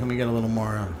album. Can we get a little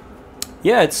more?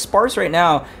 Yeah, it's sparse right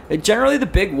now. Generally, the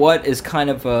Big What is kind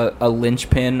of a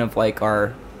linchpin of like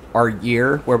our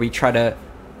year, where we try to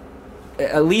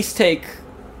at least take.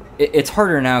 It's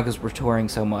harder now because we're touring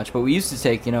so much, but we used to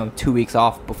take 2 weeks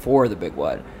off before the Big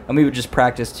What, and we would just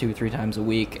practice 2-3 times a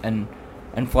week and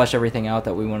flesh everything out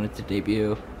that we wanted to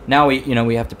debut. Now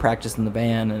we have to practice in the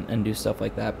band and do stuff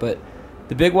like that. But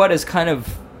the Big What is kind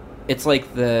of, it's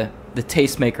like the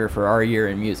tastemaker for our year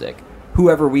in music.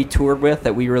 whoever we toured with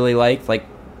that we really liked, like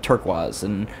Turquoise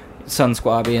and Sun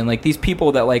Squabby, and like these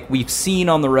people that like we've seen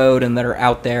on the road and that are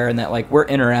out there and that like we're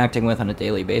interacting with on a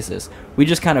daily basis. We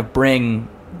just kind of bring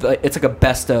it's like a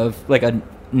best of like a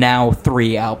now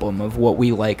 3 album of what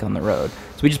we like on the road.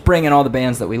 So we just bring in all the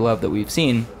bands that we love that we've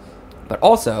seen, but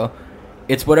also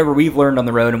it's whatever we've learned on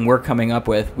the road and we're coming up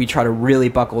with. We try to really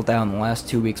buckle down the last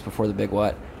 2 weeks before the Big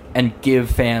What and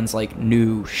give fans like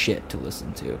new shit to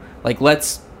listen to. Like,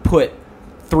 let's put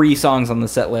 3 songs on the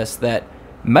set list that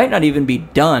might not even be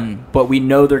done, but we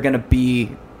know they're going to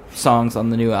be songs on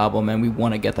the new album, and we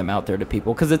want to get them out there to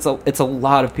people because it's a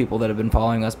lot of people that have been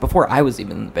following us before I was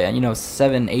even in the band.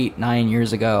 7, 8, 9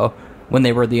 years ago when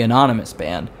they were the Anonymous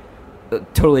band, a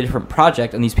totally different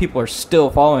project, and these people are still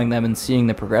following them and seeing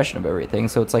the progression of everything.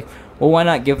 So it's like, well, why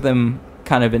not give them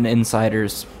kind of an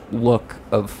insider's look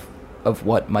of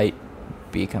what might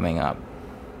be coming up?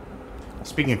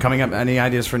 Speaking of coming up, any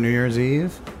ideas for New Year's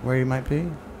Eve where you might be?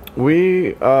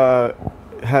 We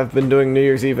have been doing New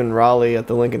Year's Eve in Raleigh at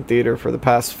the Lincoln Theater for the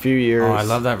past few years. Oh, I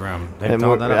love that room.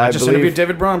 I just interviewed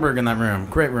David Bromberg in that room.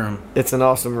 Great room. It's an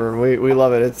awesome room. We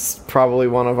love it. It's probably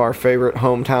one of our favorite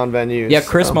hometown venues. Yeah,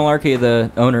 Chris Malarkey, the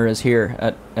owner, is here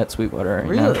at Sweetwater.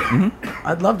 Really? Mm-hmm.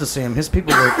 I'd love to see him. His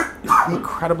people were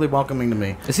incredibly welcoming to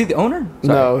me. Is he the owner?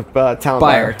 Sorry. No, talent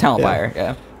buyer. Talent buyer,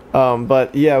 yeah.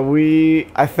 But yeah,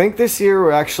 I think this year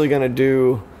we're actually going to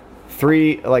do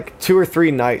 2 or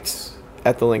 3 nights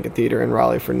at the Lincoln Theater in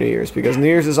Raleigh for New Year's, because New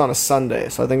Year's is on a Sunday,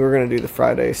 so I think we're going to do the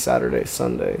Friday, Saturday,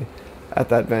 Sunday at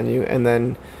that venue. And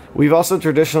then we've also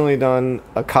traditionally done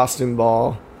a costume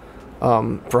ball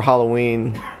for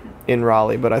Halloween in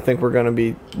Raleigh, but I think we're going to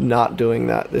be not doing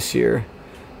that this year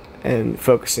and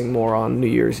focusing more on New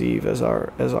Year's Eve as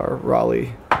our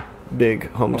Raleigh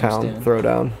big hometown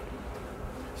throwdown.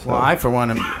 Well, I, for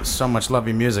one, so much love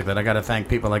your music that I got to thank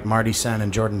people like Marty Sen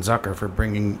and Jordan Zucker for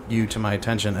bringing you to my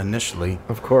attention initially.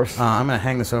 Of course. I'm going to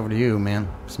hang this over to you, man.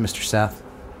 It's Mr. Seth.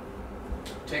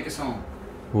 Take us home.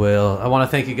 Well, I want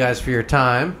to thank you guys for your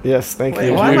time. Yes, thank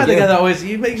you. Why am I the guy that always...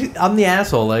 I'm the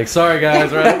asshole. Like, sorry,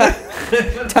 guys,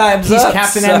 right? Time's He's up,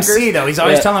 Captain suckers. MC, though. He's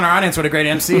always telling our audience what a great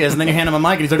MC is, and then you hand him a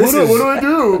mic, and he's like, what do I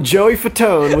do? Joey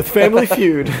Fatone with Family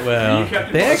Feud. Well,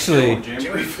 they actually...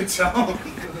 Joey Fatone.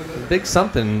 Big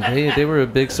something. They were a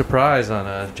big surprise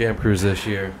on Jam Cruise this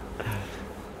year.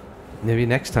 Maybe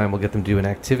next time we'll get them to do an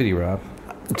activity, Rob.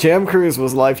 Jam Cruise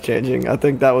was life-changing. I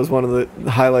think that was one of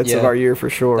the highlights of our year for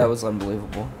sure. That was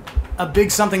unbelievable. A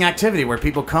big something activity where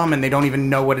people come and they don't even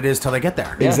know what it is till they get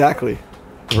there. Yeah. Exactly.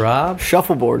 Rob,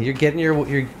 shuffleboard. You're getting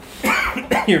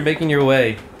you're making your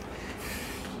way.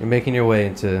 You're making your way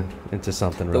into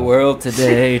something, Rob. The world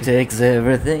today takes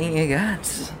everything you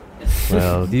got.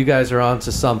 Well, you guys are on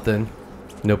to something.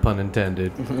 No pun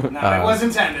intended. No, it was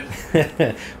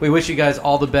intended. We wish you guys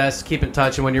all the best. Keep in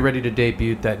touch, and when you're ready to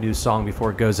debut that new song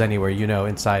before it goes anywhere,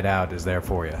 Inside Out is there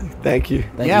for you. Thank you.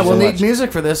 We'll need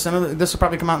music for this, and this will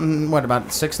probably come out in,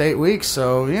 about 6 to 8 weeks.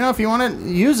 So, if you want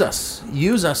to use us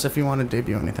if you want to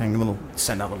debut anything.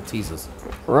 Send out little teasers.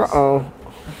 Uh-oh. All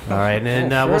right,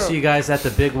 and then we'll see you guys at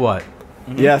the Big What?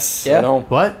 Mm-hmm. Yes. Yeah. No.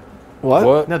 What?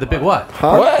 What? No, the Big What?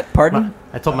 Huh? What? Pardon?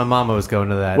 I told my mom I was going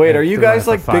to that. Wait, are you guys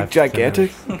like Big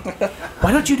Gigantic?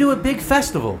 Why don't you do a big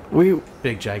festival?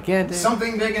 Big Gigantic.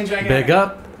 Something big and gigantic. Big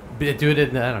Up. Do it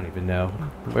in, I don't even know.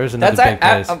 Where's another big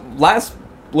place? Last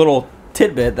little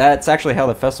tidbit, that's actually how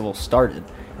the festival started.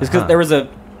 It's because there was the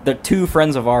 2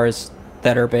 friends of ours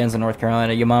that are bands in North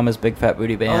Carolina, Your Mama's Big Fat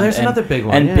Booty Band. Oh, there's another big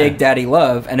one. And Big Daddy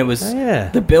Love. And it was,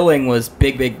 the billing was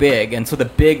big, big, big. And so the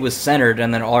big was centered,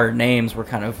 and then all our names were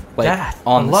kind of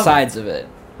on the sides of it.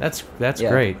 That's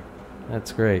great.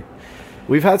 That's great.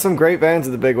 We've had some great bands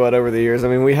at the Big What over the years. I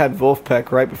mean, we had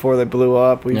Wolfpack right before they blew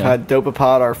up. We've had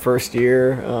Dopapod our first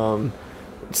year.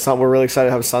 We're really excited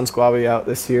to have Sun Squabby out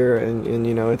this year, and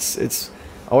it's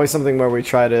always something where we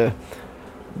try to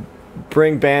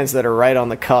bring bands that are right on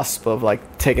the cusp of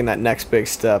taking that next big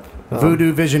step.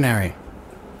 Voodoo Visionary.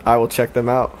 I will check them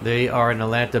out. They are an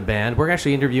Atlanta band. We're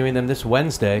actually interviewing them this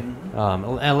Wednesday.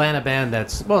 Atlanta band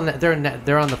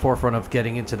they're on the forefront of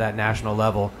getting into that national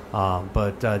level.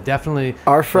 But definitely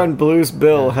our friend Blues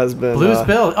Bill has been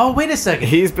Bill. Oh, wait a second.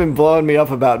 He's been blowing me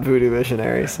up about Voodoo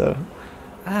Visionary. So.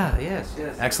 Yes.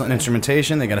 Excellent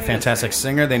instrumentation. They got a fantastic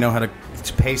singer. They know how to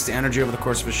pace the energy over the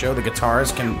course of a show. The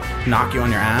guitars can knock you on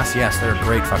your ass. Yes, they're a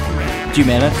great fucking band. Do you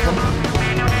manage them?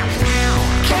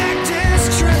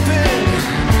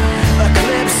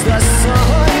 Eclipse the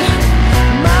sun,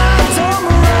 my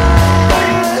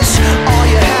mirage. Are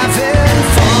you having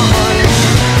fun?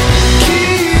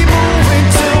 Keep moving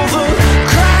till the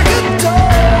crack of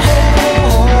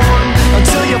dawn,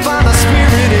 until you find the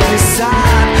spirit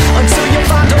inside, until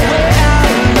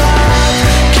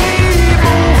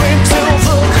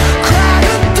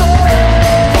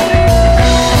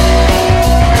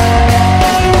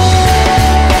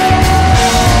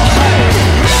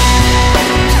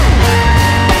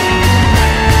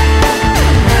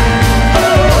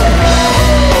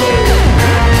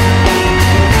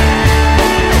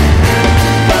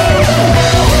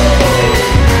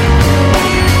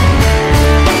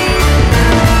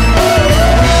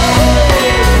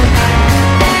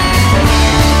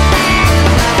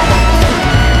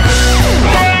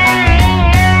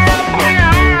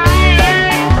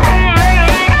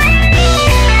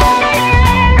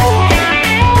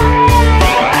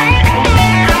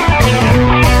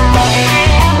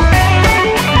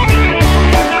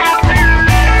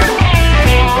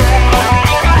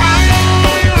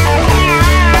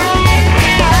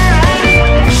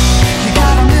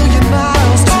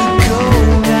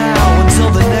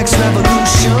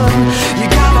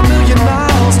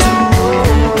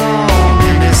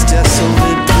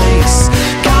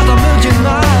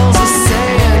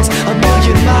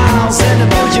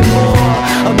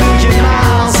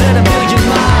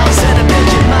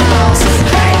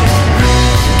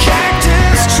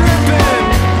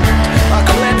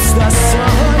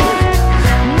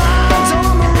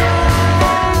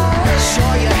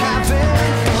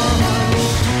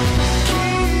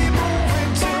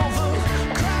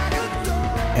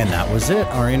And that was it,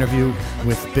 our interview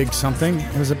with Big Something.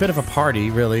 It was a bit of a party,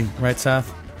 really, right,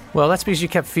 Seth? Well, that's because you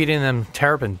kept feeding them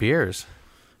Terrapin beers.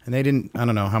 And they didn't, I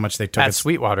don't know how much they took at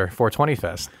Sweetwater 420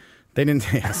 Fest. They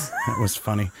didn't, yes, it was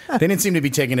funny. They didn't seem to be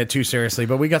taking it too seriously,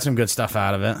 but we got some good stuff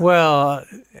out of it. Well,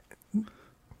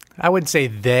 I wouldn't say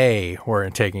they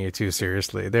weren't taking it too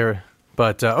seriously.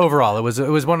 But overall, it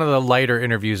was one of the lighter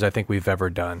interviews I think we've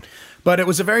ever done. But it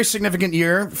was a very significant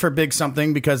year for Big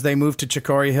Something because they moved to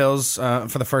Chicory Hills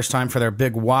for the first time for their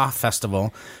Big Wah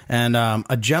Festival. And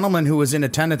a gentleman who was in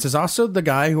attendance is also the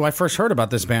guy who I first heard about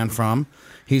this band from.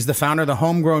 He's the founder of the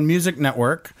Homegrown Music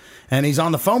Network, and he's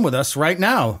on the phone with us right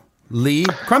now, Lee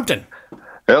Crumpton.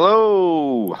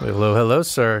 Hello. Hello,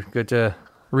 sir. Good to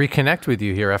reconnect with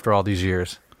you here after all these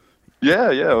years.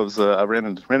 Yeah. It was. I ran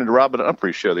into Robin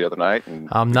Humphrey's show the other night, and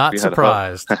I'm not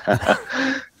surprised.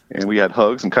 And we had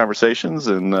hugs and conversations,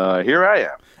 and here I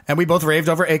am. And we both raved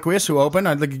over Aqueous, who opened.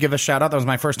 I'd like to give a shout out. That was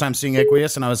my first time seeing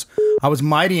Aqueous, and I was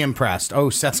mighty impressed. Oh,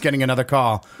 Seth's getting another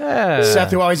call. Yeah.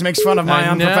 Seth, who always makes fun of my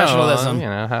unprofessionalism. You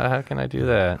know, how can I do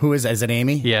that? Who is it,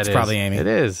 Amy? Yeah, it's probably Amy. It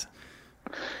is.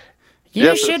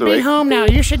 You should be home now.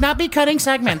 You should not be cutting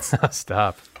segments.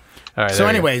 Stop. All right. So,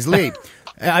 anyways, Lee.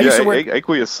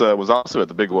 Aqueous was also at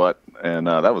the Big What, and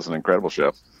that was an incredible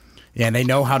show. Yeah, and they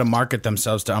know how to market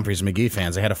themselves to Humphreys McGee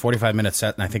fans. They had a 45-minute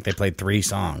set, and I think they played 3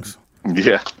 songs.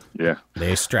 Yeah.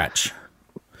 They stretch.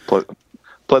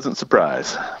 Pleasant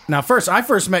surprise. Now, I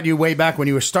first met you way back when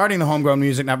you were starting the Homegrown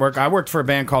Music Network. I worked for a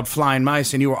band called Flying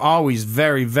Mice, and you were always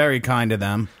very, very kind to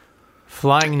them.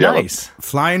 Flying Nice?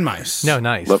 Flying Mice. No,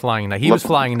 Nice. Flying Nice. He was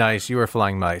Flying Nice. You were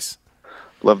Flying Mice.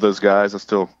 Love those guys. I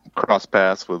still cross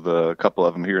paths with a couple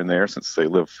of them here and there since they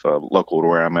live local to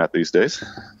where I'm at these days.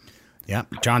 Yeah,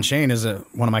 John Shane is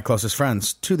one of my closest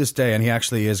friends to this day, and he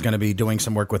actually is going to be doing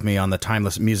some work with me on the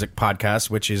Timeless Music podcast,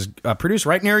 which is produced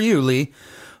right near you, Lee.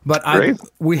 But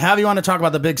we have you on to talk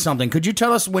about the Big Something. Could you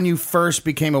tell us when you first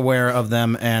became aware of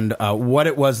them and what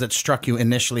it was that struck you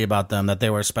initially about them, that they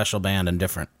were a special band and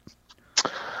different?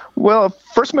 Well,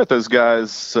 first met those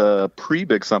guys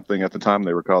pre-Big Something. At the time,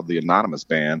 they were called the Anonymous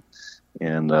Band,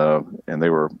 and they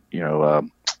were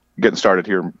getting started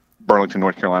here in Burlington,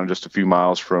 North Carolina, just a few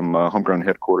miles from Homegrown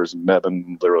headquarters in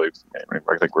Mebane. Literally,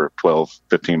 I think we're 12,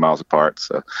 15 miles apart.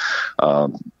 So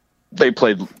they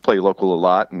play local a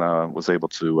lot, and was able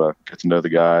to get to know the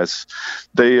guys.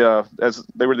 They as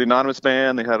they were the Anonymous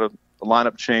Band, they had a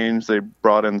lineup change. They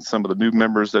brought in some of the new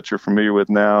members that you're familiar with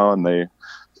now, and they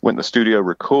went in the studio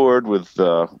record with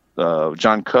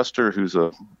John Custer, who's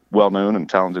a well-known and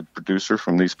talented producer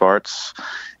from these parts,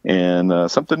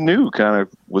 and something new kind of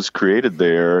was created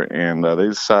there, and they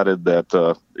decided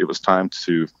that it was time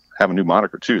to have a new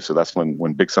moniker too. So that's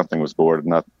when Big Something was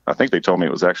born, and I think they told me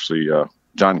it was actually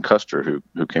John Custer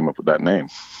who came up with that name.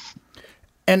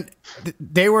 And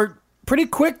they were pretty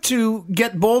quick to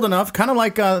get bold enough, kind of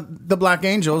like the Black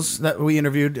Angels that we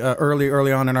interviewed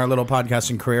early on in our little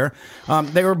podcasting career.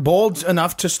 They were bold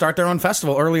enough to start their own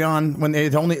festival early on when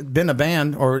they'd only been a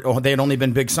band or they had only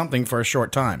been Big Something for a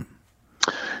short time.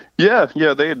 Yeah,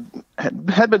 they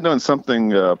had been doing something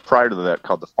prior to that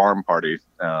called the Farm Party.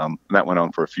 That went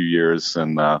on for a few years,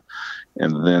 and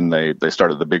then they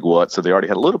started the Big What. So they already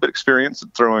had a little bit of experience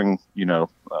at throwing, a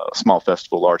small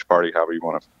festival, large party, however you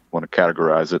want to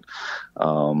categorize it.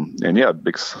 And yeah,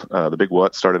 the Big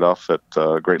What started off at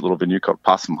a great little venue called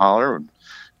Possum Holler, and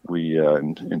we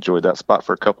enjoyed that spot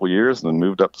for a couple of years, and then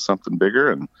moved up to something bigger,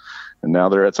 and now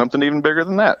they're at something even bigger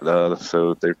than that.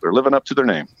 So they're living up to their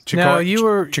name.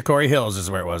 Chicory Hills is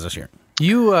where it was this year.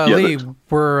 You, Lee,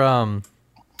 were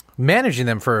managing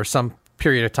them for some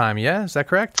period of time. Yeah, is that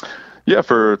correct? Yeah,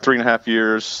 for 3.5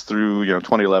 years through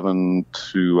 2011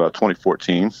 to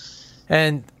 2014.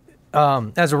 And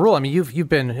as a rule, I mean, you've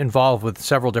been involved with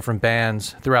several different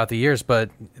bands throughout the years,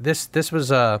 but this was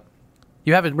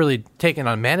you haven't really taken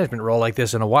on a management role like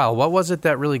this in a while. What was it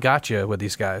that really got you with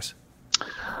these guys?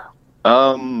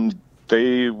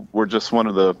 They were just one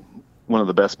of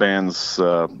the best bands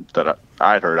that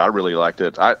I'd heard. I really liked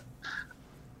it. I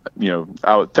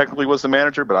technically was the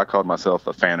manager, but I called myself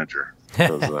a fanager.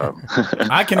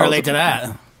 I can relate to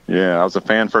that. Yeah, I was a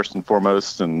fan first and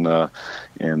foremost, and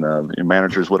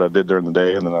manager is what I did during the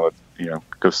day, and then I would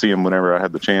go see them whenever I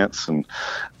had the chance, and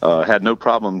had no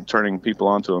problem turning people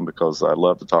onto them because I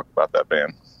love to talk about that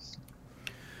band.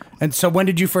 And so, when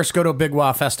did you first go to a Big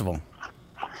Wah Festival?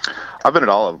 I've been at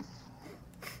all of them.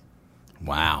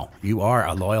 Wow, you are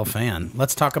a loyal fan.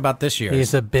 Let's talk about this year.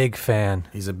 He's a big fan.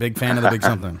 He's a big fan of the Big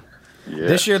Something. Yeah.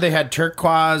 This year they had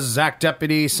Turquoise, Zach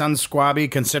Deputy, Sun Squabby,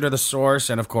 Consider the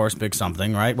Source, and of course Big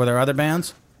Something, right? Were there other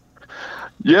bands?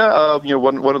 Yeah,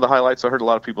 one of the highlights I heard a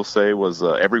lot of people say was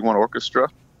Everyone Orchestra,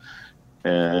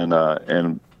 and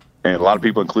a lot of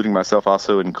people, including myself,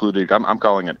 also included. I'm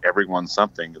calling it Everyone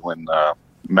Something when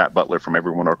Matt Butler from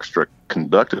Everyone Orchestra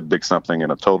conducted Big Something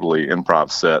in a totally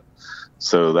improv set.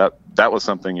 So that was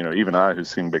something, even I, who's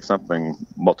seen Big Something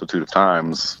multitude of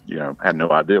times, had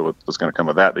no idea what was going to come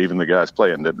of that. Even the guys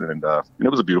playing it, and it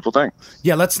was a beautiful thing.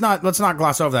 Yeah, let's not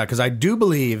gloss over that, because I do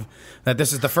believe that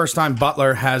this is the first time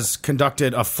Butler has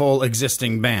conducted a full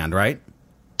existing band, right?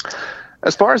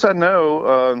 As far as I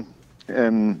know,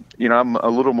 and I'm a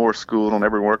little more schooled on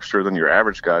Everyone Orchestra than your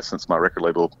average guy since my record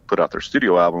label put out their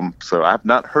studio album. So I've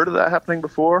not heard of that happening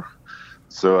before.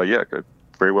 So yeah, it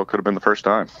very well could have been the first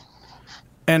time.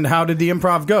 And how did the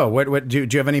improv go? What do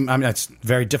you have any? I mean, it's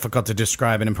very difficult to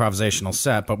describe an improvisational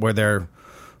set, but were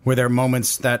there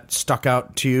moments that stuck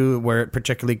out to you where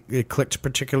it clicked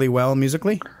particularly well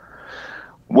musically?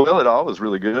 Well, it all was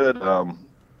really good,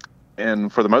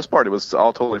 and for the most part, it was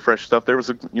all totally fresh stuff. There was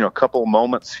a couple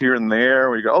moments here and there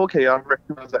where you go, okay, I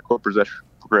recognize that chord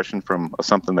progression from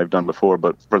something they've done before,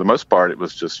 but for the most part, it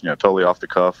was just totally off the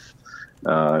cuff.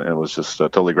 It was just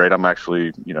totally great. I'm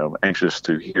actually, anxious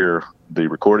to hear the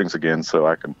recordings again so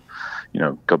I can,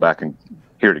 go back and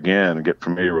hear it again and get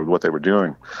familiar with what they were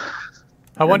doing.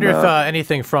 I wonder if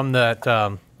anything from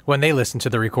that, when they listen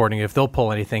to the recording, if they'll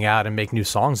pull anything out and make new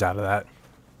songs out of that.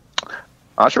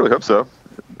 I surely hope so.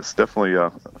 It's definitely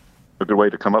a good way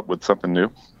to come up with something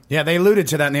new. Yeah, they alluded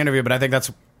to that in the interview, but I think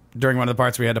that's during one of the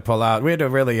parts we had to pull out. We had to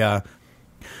really...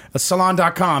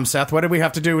 Salon.com, Seth, what did we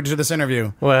have to do to this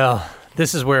interview? Well,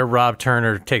 this is where Rob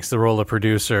Turner takes the role of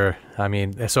producer. I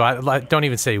mean, so I don't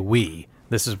even say we.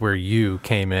 This is where you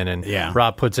came in, and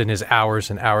Rob puts in his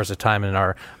hours and hours of time in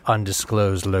our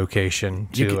undisclosed location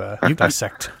to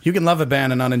dissect. You can love a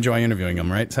band and not enjoy interviewing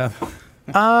them, right, Seth?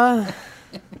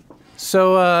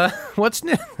 So what's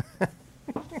new?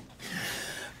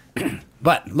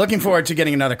 But looking forward to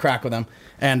getting another crack with them.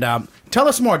 And tell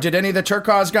us more. Did any of the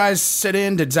Turquoise guys sit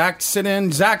in? Did Zach sit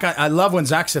in? Zach, I love when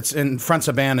Zach sits in fronts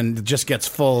a band and just gets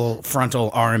full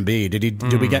frontal R&B. Did we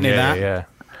get any of that? Yeah.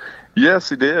 Yes,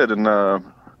 he did. And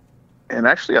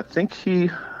actually, I think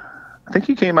he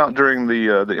came out during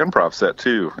the improv set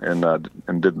too,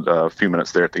 and did a few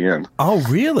minutes there at the end. Oh,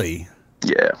 really?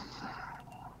 Yeah.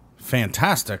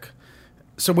 Fantastic.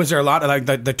 So was there a lot of like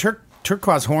the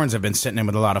Turquoise horns have been sitting in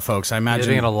with a lot of folks, I imagine.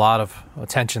 They're getting a lot of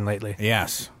attention lately.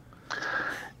 Yes.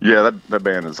 Yeah, that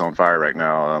band is on fire right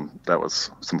now. That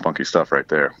was some funky stuff right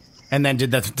there. And then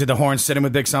did the horns sit in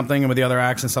with Big Something and with the other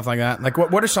acts and stuff like that? Like,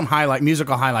 what are some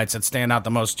musical highlights that stand out the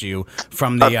most to you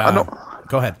from the...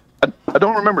 Go ahead. I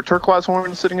don't remember Turquoise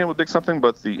horns sitting in with Big Something,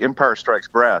 but the Empire Strikes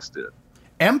Brass did.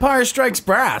 Empire Strikes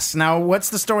Brass. Now,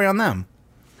 what's the story on them?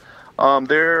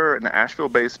 They're an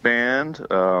Asheville-based band,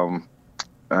 and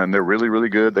they're really, really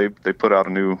good. They put out a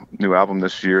new album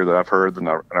this year that I've heard, and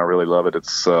I really love it.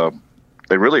 It's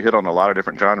they really hit on a lot of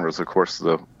different genres. Of course,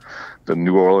 the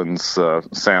New Orleans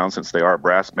sound, since they are a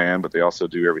brass band, but they also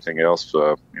do everything else,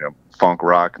 funk,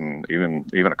 rock, and even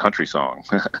a country song.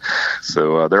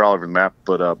 So they're all over the map.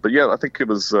 But yeah, I think it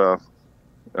was either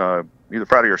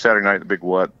Friday or Saturday night at the Big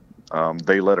What.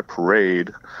 They led a parade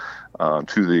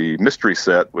to the mystery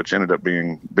set, which ended up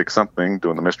being Big Something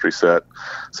doing the mystery set.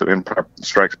 So Empire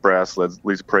Strikes Brass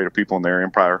leads a parade of people in there.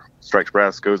 Empire Strikes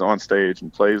Brass goes on stage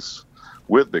and plays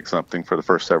with Big Something for the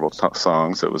first several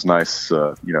songs. It was nice,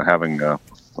 having a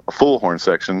full horn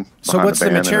section. So what's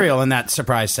the material in that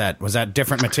surprise set? Was that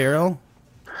different material?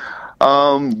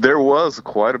 There was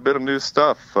quite a bit of new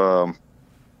stuff. Let's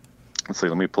see,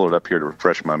 let me pull it up here to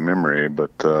refresh my memory.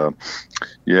 But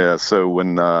yeah, so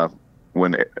when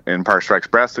Empire Strikes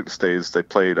Brass took the stage, they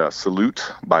played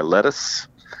Salute by Lettuce.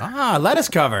 Ah, Lettuce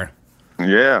cover.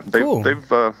 Yeah, cool.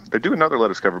 They do another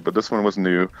Lettuce cover, but this one was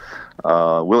new.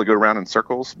 Will It Go Round in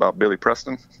Circles about Billy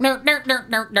Preston. Will it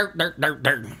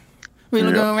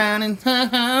go round in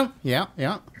yeah.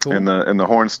 Cool. And the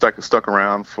horn stuck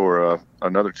around for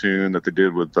another tune that they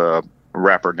did with a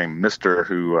rapper named Mr.,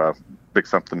 who Big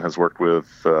Something has worked with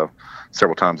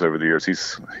several times over the years.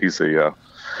 He's a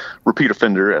repeat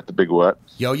offender at the Big What.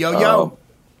 Yo.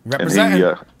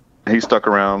 Representing. And he stuck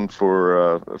around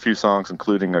for a few songs,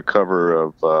 including a cover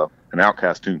of an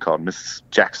Outkast tune called Mrs.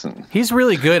 Jackson. He's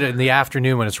really good in the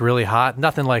afternoon when it's really hot.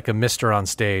 Nothing like a Mister on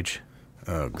stage.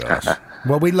 Oh, gosh.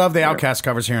 Well, we love the Outkast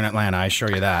covers here in Atlanta, I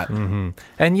assure you that. Mm-hmm.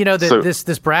 And,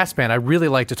 this brass band, I really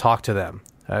like to talk to them.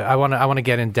 I want to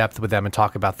get in depth with them and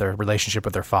talk about their relationship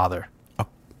with their father.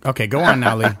 Okay, go on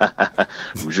now, Lee.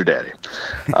 Who's your daddy?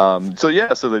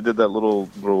 So they did that little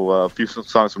few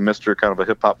songs from Mr., kind of a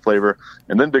hip-hop flavor,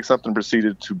 and then Big Something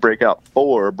proceeded to break out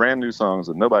 4 brand new songs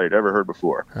that nobody had ever heard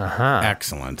before. Uh-huh.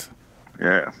 Excellent.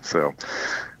 Yeah, so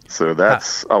So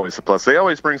that's always a plus. They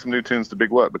always bring some new tunes to Big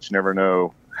What, but you never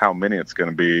know how many it's going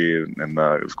to be. And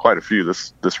it was quite a few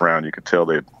this round. You could tell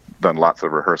they'd done lots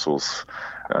of rehearsals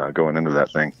going into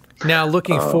that thing. Now,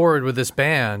 looking forward with this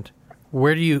band,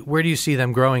 where do you see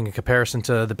them growing in comparison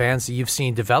to the bands that you've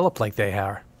seen develop like they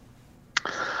are?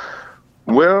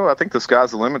 Well, I think the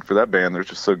sky's the limit for that band. They're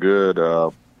just so good.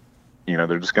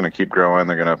 They're just going to keep growing.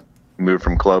 They're going to move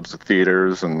from clubs to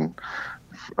theaters, and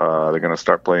they're going to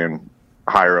start playing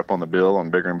higher up on the bill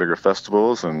on bigger and bigger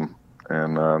festivals, and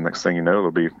next thing you know,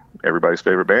 they'll be everybody's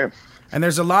favorite band. And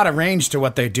there's a lot of range to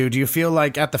what they do. Do you feel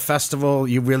like at the festival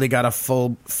you really got a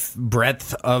full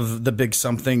breadth of the Big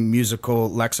Something musical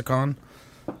lexicon?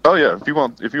 Oh yeah, if you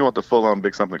want the full-on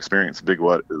Big Something experience, Big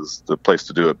What is the place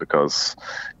to do it, because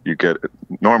you get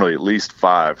normally at least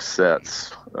 5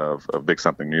 sets of Big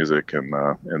Something music, and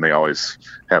they always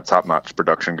have top-notch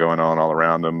production going on all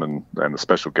around them, and the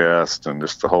special guest, and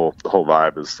just the whole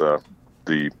vibe is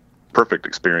the perfect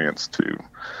experience to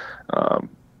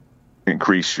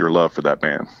increase your love for that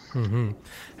band. Mm-hmm.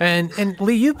 And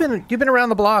Lee, you've been around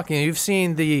the block, and you've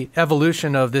seen the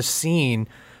evolution of this scene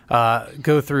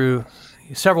go through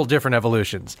several different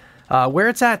evolutions. Where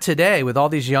it's at today with all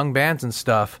these young bands and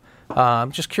stuff,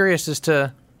 I'm just curious as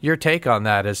to your take on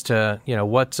that, as to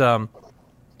what's going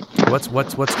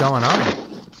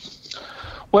on.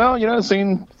 Well, the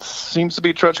scene seems to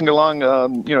be trudging along.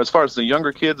 As far as the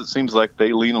younger kids, it seems like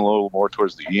they lean a little more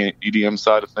towards the EDM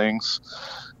side of things.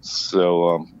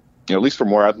 So, at least from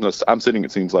where I'm sitting,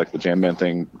 it seems like the jam band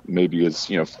thing maybe is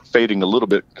fading a little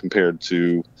bit compared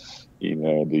to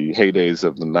the heydays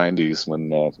of the 90s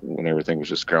when everything was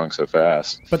just growing so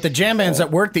fast. But the jam bands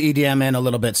that work the EDM in a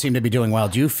little bit seem to be doing well.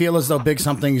 Do you feel as though Big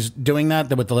Something's doing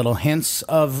that with the little hints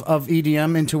of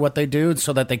EDM into what they do,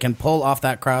 so that they can pull off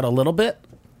that crowd a little bit?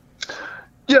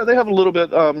 Yeah, they have a little bit.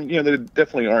 They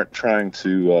definitely aren't trying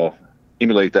to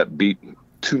emulate that beat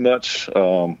too much.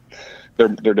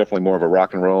 They're definitely more of a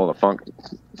rock and roll and a funk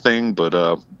thing,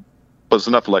 but there's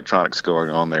enough electronics going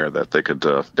on there that they could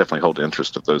definitely hold the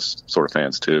interest of those sort of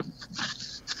fans too.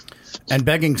 And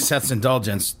begging Seth's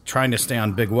indulgence, trying to stay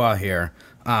on Big Wah here,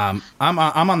 I'm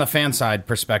on the fan side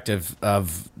perspective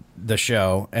of the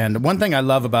show, and one thing I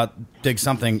love about Big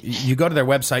Something, you go to their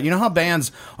website, you know how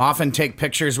bands often take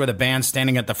pictures where the band's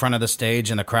standing at the front of the stage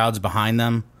and the crowd's behind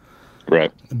them?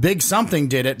 Right. Big Something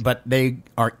did it, but they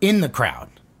are in the crowd.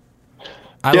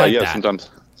 I like that.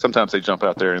 Sometimes they jump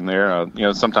out there and there.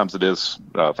 Sometimes it is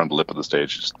from the lip of the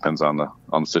stage. It just depends on the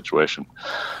situation.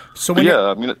 So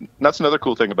that's another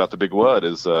cool thing about the Big What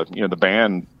is the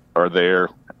band are there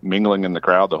mingling in the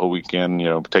crowd the whole weekend.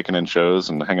 Taking in shows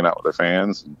and hanging out with their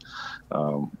fans.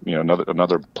 And,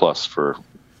 another plus for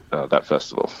that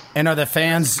festival. And are the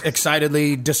fans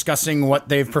excitedly discussing what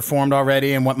they've performed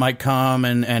already and what might come,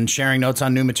 and sharing notes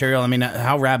on new material? I mean,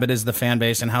 how rabid is the fan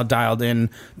base, and how dialed in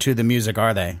to the music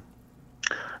are they?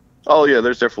 Oh yeah,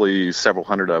 there's definitely several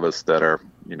hundred of us that are,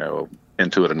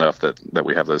 into it enough that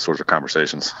we have those sorts of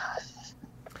conversations.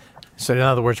 So in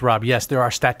other words, Rob, yes, there are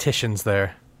statisticians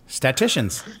there.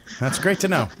 Statisticians. That's great to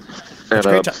know. That's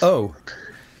great to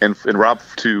And Rob,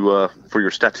 for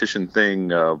your statistician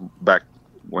thing, back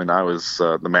when I was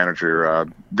the manager,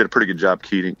 did a pretty good job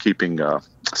keeping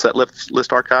set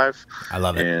list archive. I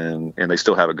love it. And they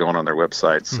still have it going on their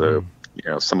website. So,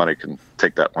 somebody can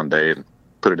take that one day and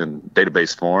put it in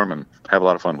database form and have a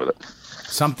lot of fun with it.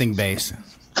 Something base.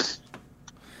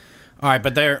 All right,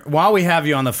 but while we have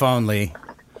you on the phone, Lee,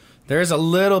 there's a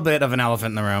little bit of an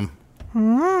elephant in the room.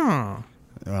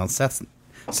 Well, Seth's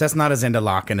not as into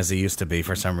Locken as he used to be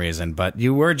for some reason, but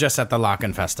you were just at the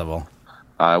Locken Festival.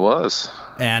 I was.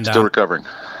 And still recovering.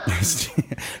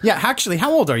 Yeah, actually,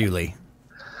 how old are you, Lee?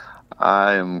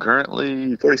 I am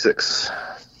currently 36.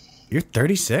 You're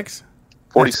 36?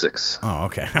 46. Oh,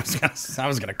 okay. I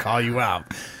was gonna call you out.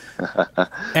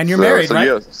 And you're married, right?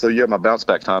 Yeah, my bounce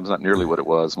back time's not nearly what it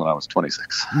was when I was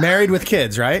 26. Married with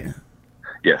kids, right?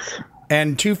 Yes.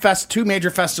 And two major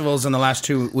festivals in the last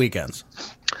 2 weekends.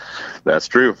 That's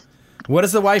true. What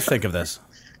does the wife think of this?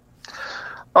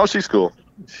 Oh, she's cool.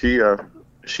 She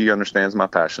understands my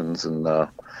passions and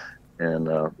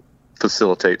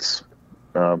facilitates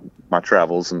my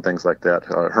travels and things like that.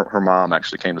 Her mom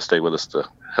actually came to stay with us to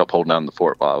help hold down the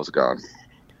fort while I was gone.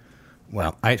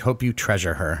 Well, I hope you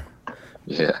treasure her.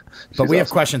 Yeah. But we have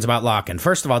questions about Locken.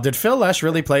 First of all, did Phil Lesh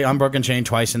really play Unbroken Chain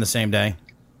twice in the same day?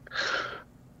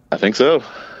 I think so.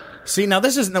 See, now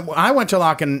I went to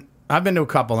Locken. I've been to a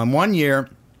couple, and one year,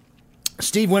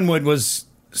 Steve Winwood was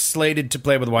slated to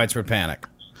play with Widespread Panic.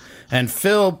 And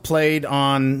Phil played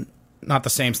on, not the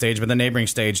same stage, but the neighboring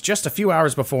stage, just a few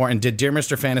hours before, and did Dear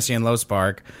Mr. Fantasy and Low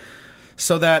Spark.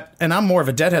 So that, and I'm more of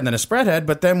a Deadhead than a Spreadhead,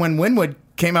 but then when Winwood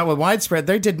came out with Widespread,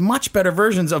 they did much better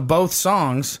versions of both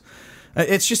songs.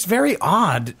 It's just very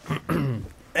odd.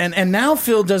 And now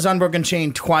Phil does Unbroken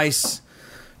Chain twice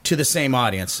to the same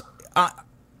audience.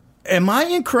 Am I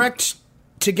incorrect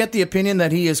to get the opinion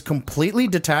that he is completely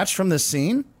detached from this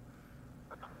scene?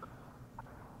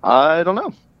 I don't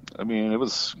know. I mean, it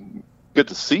was good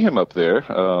to see him up there.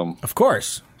 Of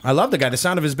course. I love the guy. The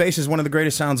sound of his bass is one of the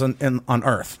greatest sounds on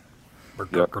Earth.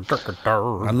 Yep.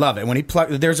 I love it. When he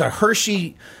there's a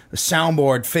Hershey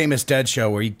soundboard, famous Dead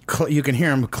show, where you can hear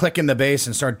him clicking the bass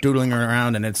and start doodling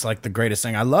around, and it's like the greatest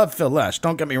thing. I love Phil Lesh,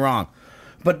 don't get me wrong.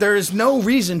 But there is no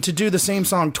reason to do the same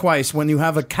song twice when you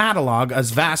have a catalog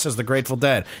as vast as the Grateful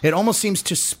Dead. It almost seems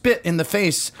to spit in the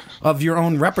face of your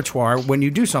own repertoire when you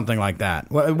do something like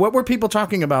that. What were people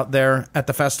talking about there at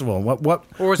the festival?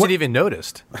 Or was it even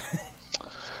noticed?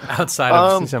 Outside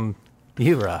of some...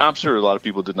 I'm sure a lot of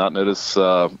people did not notice.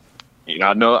 I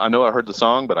know I heard the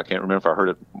song, but I can't remember if I heard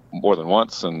it more than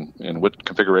once and in what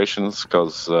configurations.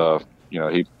 Because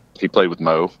he played with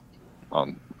Mo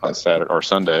on Saturday or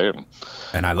Sunday,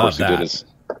 and I love that.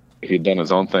 He'd done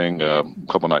his own thing a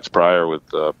couple nights prior with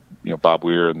Bob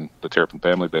Weir and the Terrapin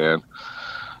Family Band.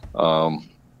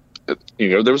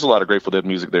 There was a lot of Grateful Dead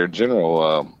music there in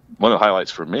general. One of the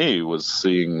highlights for me was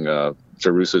seeing Joe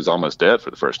Russo's Almost Dead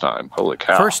for the first time. Holy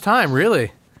cow! First time,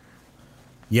 really?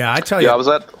 Yeah, I tell you. Yeah, I was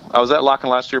at Locken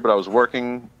last year, but I was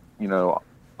working,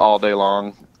 all day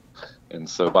long, and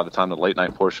so by the time the late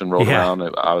night portion rolled around,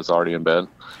 I was already in bed.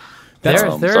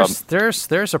 They're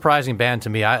a surprising band to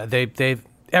me. They've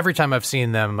every time I've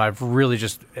seen them, I've really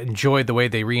just enjoyed the way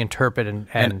they reinterpret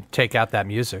and take out that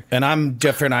music. And I'm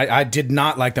different. I did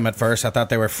not like them at first. I thought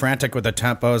they were frantic with the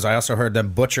tempos. I also heard them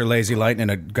butcher Lazy Lightning in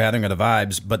a Gathering of the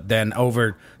Vibes. But then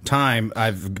over time,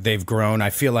 they've grown. I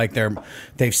feel like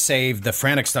they've saved the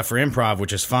frantic stuff for improv,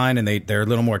 which is fine, and they're a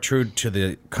little more true to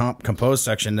the composed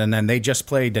section. And then they just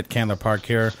played at Candler Park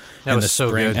here in the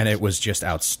spring, good. And it was just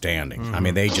outstanding. Mm-hmm. I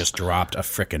mean, they just dropped a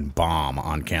freaking bomb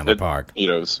on Candler Park.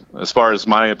 As far as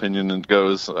my opinion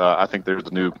goes, I think there's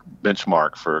a new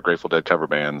benchmark for Grateful Dead cover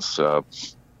bands.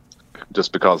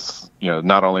 Just because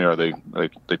not only are they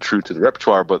true to the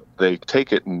repertoire, but they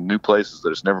take it in new places that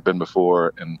it's never been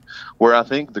before, and where I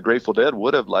think the Grateful Dead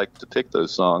would have liked to take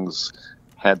those songs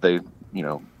had they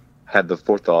had the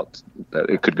forethought that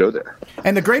it could go there.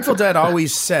 And the Grateful Dead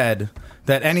always said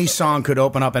that any song could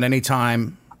open up at any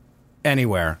time,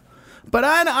 anywhere. But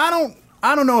I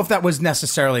don't know if that was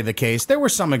necessarily the case. There were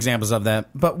some examples of that.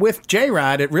 But with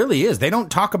J-Rod, it really is. They don't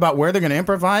talk about where they're going to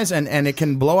improvise, and it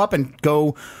can blow up and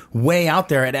go way out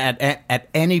there at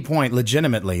any point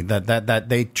legitimately. That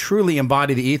they truly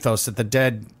embody the ethos that the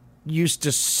Dead used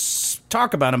to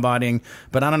talk about embodying,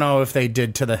 but I don't know if they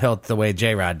did to the hilt the way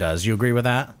J-Rod does. You agree with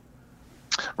that?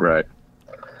 Right.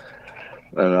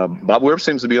 Bob Weir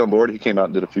seems to be on board. He came out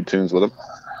and did a few tunes with them.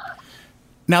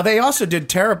 Now, they also did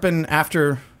Terrapin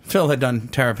after Phil had done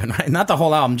Terrapin, right? Not the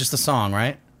whole album, just the song,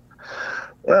 right?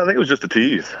 Well, I think it was just a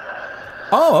tease.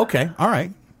 Oh, okay. All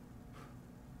right.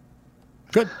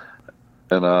 Good.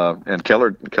 And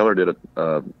Keller did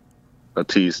a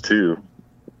tease too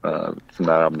from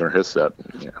that album during his set.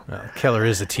 Yeah. Well, Keller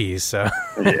is a tease, so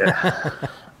yeah.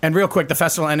 And real quick, the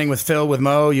festival ending with Phil with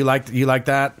Mo. You like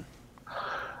that?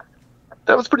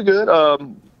 That was pretty good.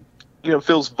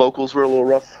 Phil's vocals were a little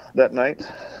rough that night.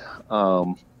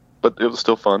 But it was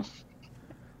still fun.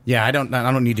 Yeah, I don't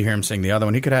need to hear him sing the other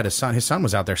one. He could have had his son. His son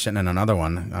was out there sitting in another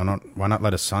one. Why not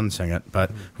let his son sing it?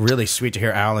 But really sweet to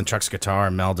hear Al and Chuck's guitar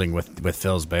melding with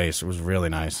Phil's bass. It was really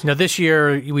nice. Now this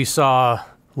year we saw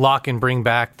Locken bring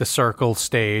back the circle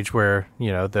stage where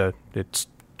it's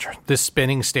this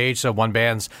spinning stage. So one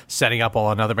band's setting up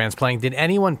while another band's playing. Did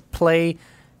anyone play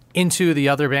into the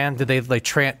other band? Did they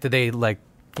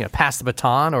pass the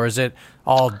baton, or is it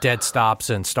all dead stops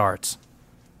and starts?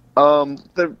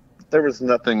 There was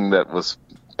nothing that was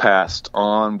passed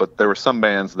on, but there were some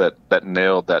bands that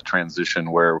nailed that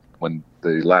transition where when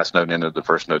the last note ended, the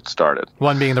first note started.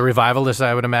 One being the Revivalists,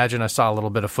 I would imagine. I saw a little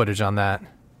bit of footage on that.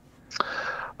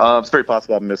 It's very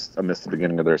possible I missed the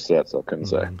beginning of their set, so I couldn't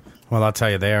say. Well, I'll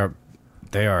tell you, they are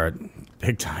a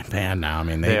big time band now. I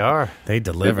mean, they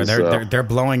deliver. They're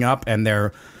blowing up, and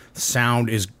their sound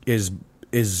is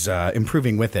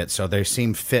improving with it. So they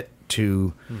seem fit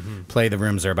to play the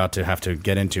rooms they're about to have to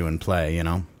get into and play,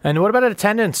 And what about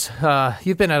attendance?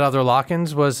 You've been at other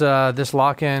lock-ins. Was this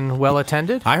lock-in well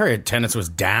attended? I heard attendance was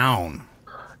down.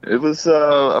 It was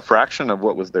a fraction of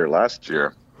what was there last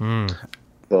year.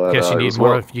 But, I guess you need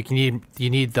more. You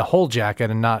need the whole jacket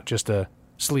and not just a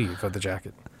sleeve of the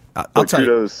jacket.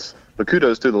 Kudos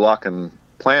to the lock-in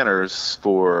planners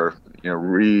for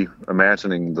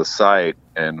reimagining the site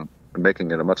and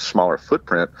making it a much smaller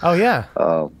footprint. Oh yeah.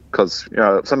 Because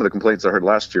some of the complaints I heard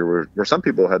last year were some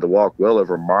people had to walk well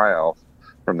over a mile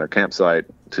from their campsite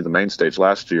to the main stage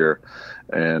last year,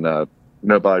 and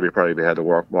nobody probably had to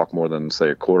walk more than say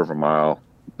a quarter of a mile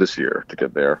this year to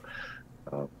get there.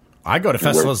 I go to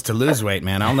festivals to lose weight,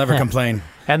 man. I'll never complain.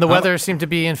 And the weather seemed to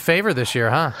be in favor this year,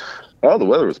 huh? Oh, the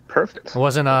weather was perfect. It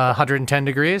wasn't 110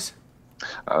 degrees?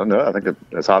 I don't know. I think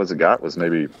as hot as it got was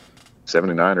maybe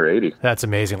 79 or 80. That's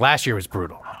amazing. Last year was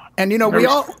brutal. And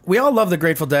we all love the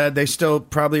Grateful Dead. They still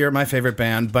probably are my favorite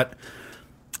band. But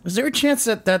is there a chance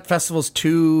that that festival's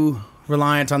too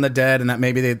reliant on the Dead and that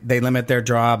maybe they limit their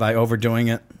draw by overdoing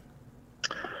it?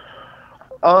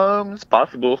 It's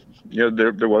possible.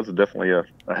 There was definitely a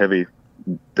heavy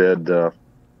Dead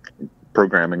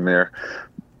programming there,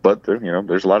 but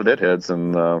there's a lot of Deadheads,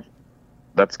 and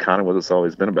that's kind of what it's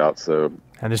always been about. So,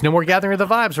 and there's no more Gathering of the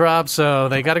Vibes, Rob. So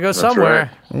they got to go somewhere.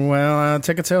 Right. Well,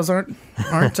 ticket sales aren't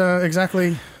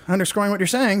exactly underscoring what you're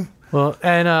saying. Well,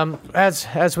 and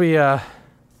as we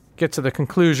get to the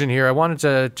conclusion here, I wanted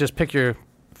to just pick your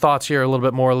thoughts here a little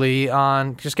bit more, Lee,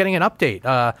 on just getting an update.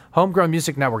 Homegrown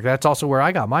Music Network, that's also where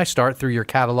I got my start through your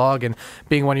catalog and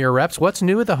being one of your reps. What's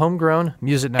new with the Homegrown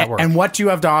Music Network? And what do you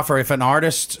have to offer? If an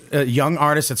artist, a young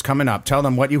artist that's coming up, tell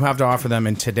them what you have to offer them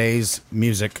in today's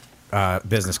music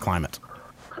business climate.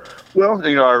 Well,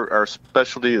 our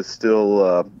specialty is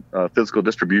still physical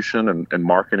distribution and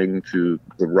marketing to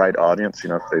the right audience.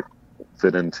 If they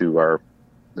fit into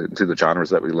the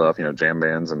genres that we love, jam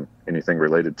bands and anything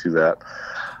related to that.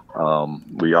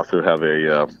 We also have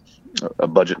a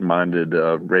budget-minded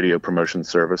radio promotion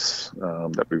service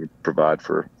that we provide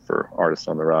for artists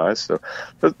on the rise. So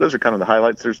those are kind of the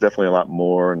highlights. There's definitely a lot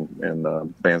more,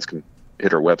 and bands can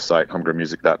hit our website,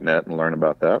 homegrownmusic.net, and learn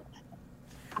about that.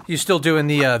 You still doing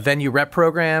the venue rep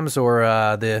programs or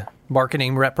the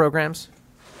marketing rep programs?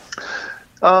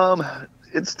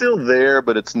 It's still there,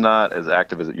 but it's not as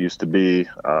active as it used to be.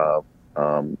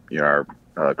 Our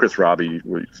Chris Robbie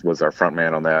was our front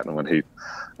man on that, and when he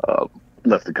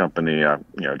left the company,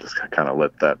 just kind of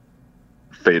let that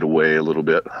fade away a little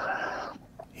bit.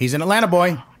 He's an Atlanta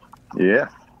boy. Yeah.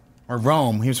 Or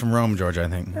Rome. He was from Rome, Georgia, I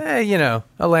think.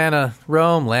 Atlanta,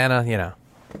 Rome, Atlanta,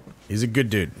 He's a good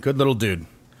dude. Good little dude.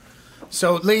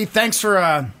 So, Lee, thanks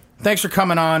for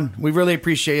coming on. We really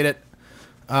appreciate it.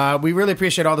 We really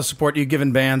appreciate all the support you've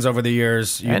given bands over the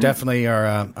years. You definitely are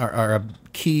a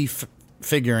key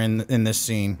figure in this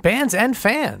scene. Bands and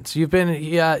fans. You've been,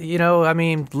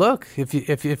 look,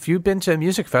 if you've been to a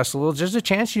music festival, there's a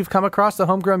chance you've come across the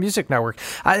Homegrown Music Network.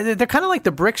 They're kind of like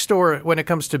the brick store when it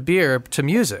comes to beer, to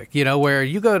music, where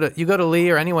you go to Lee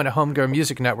or anyone at Homegrown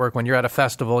Music Network when you're at a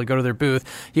festival, you go to their booth,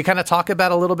 you kind of talk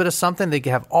about a little bit of something, they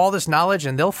have all this knowledge,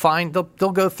 and they'll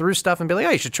go through stuff and be like, oh,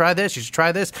 you should try this,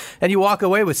 and you walk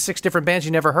away with 6 different bands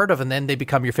you never heard of, and then they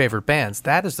become your favorite bands.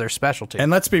 That is their specialty.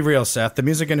 And let's be real, Seth, the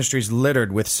music industry's littered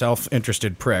with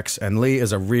self-interested pricks, and Lee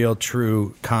is a real,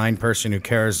 true, kind person who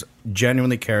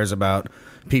genuinely cares about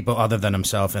people other than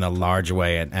himself in a large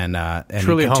way, and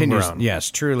truly homegrown. Yes,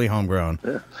 truly homegrown.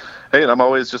 Yeah. Hey, and I'm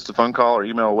always just a phone call or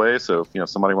email away. So if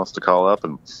somebody wants to call up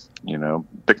and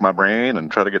pick my brain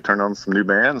and try to get turned on some new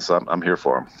bands, I'm here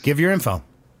for them. Give your info.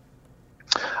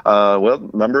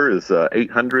 Number is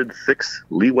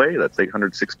 800-6-LEEWAY. That's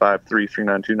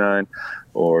 800-653-3929.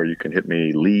 Or you can hit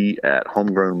me, Lee, at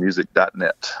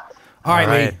homegrownmusic.net. All right,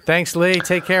 Lee. Thanks, Lee.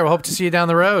 Take care. We'll hope to see you down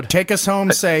the road. Take us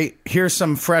home. Say, here's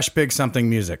some fresh, big something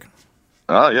music.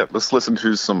 Yeah. Let's listen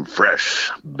to some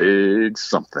fresh, big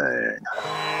something.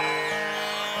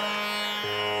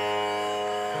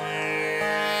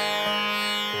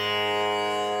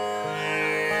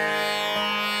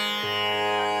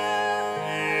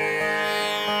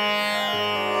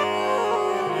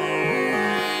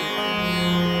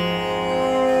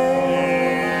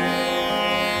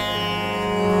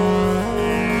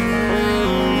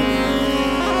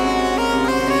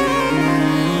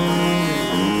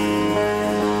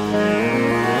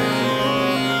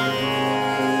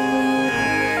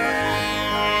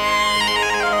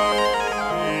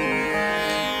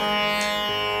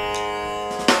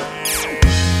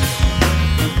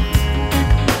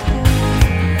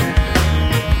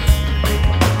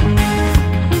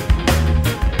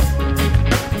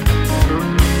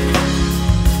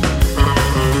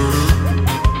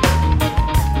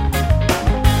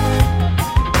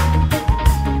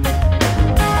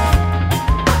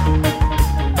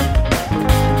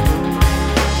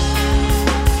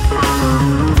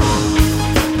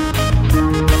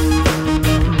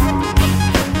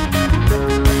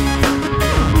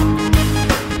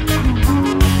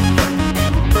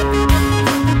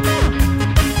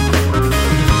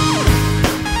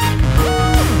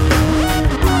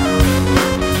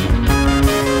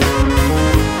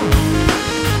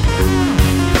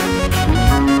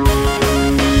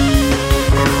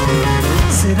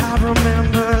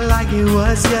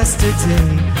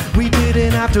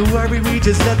 have to worry, we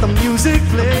just let the music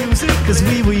play. Cause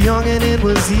we were young and it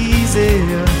was easy.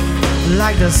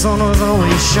 Like the sun was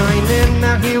always shining.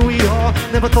 Now here we are,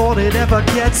 never thought it'd ever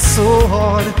get so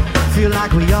hard. Feel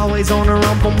like we always on the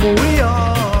run from who we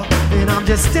are. And I'm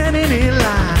just standing in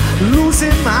line,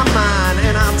 losing my mind,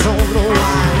 and I don't know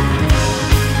why.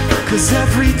 Cause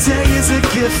every day is a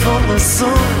gift from the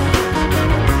sun,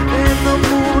 and the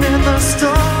moon and the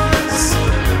stars.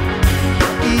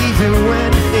 Even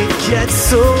when it gets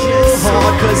so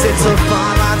hard, cause it's a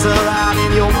fine line to ride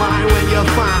in your mind when you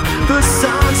find the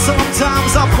signs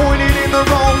sometimes are pointing in the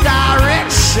wrong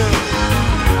direction.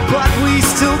 But we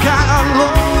still got a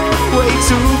long way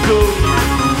to go.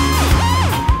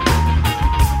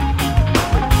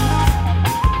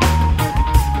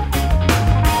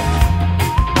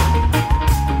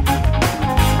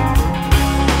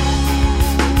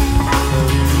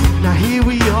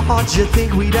 How'd you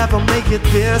think we'd ever make it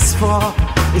this far?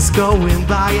 It's going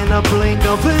by in a blink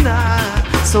of an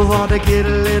eye. So hard to get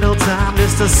a little time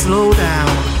just to slow down.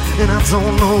 And I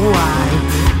don't know why.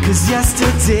 Cause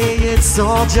yesterday it's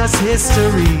all just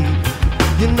history.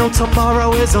 You know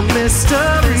tomorrow is a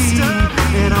mystery.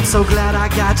 And I'm so glad I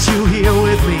got you here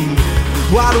with me,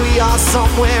 while we are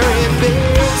somewhere in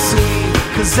between.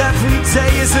 Cause every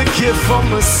day is a gift from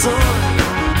the sun,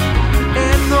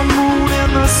 and the moon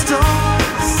and the stars.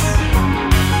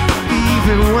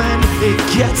 Even when it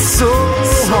gets so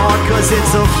hard, cause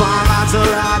it's a fine line to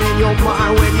ride in your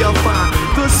mind when you find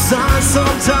the signs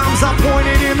sometimes are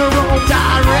pointing in the wrong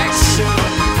direction.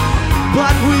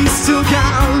 But we still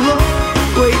got a long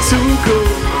way to go.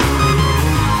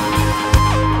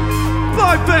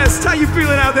 Boy Best, how you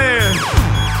feeling out there?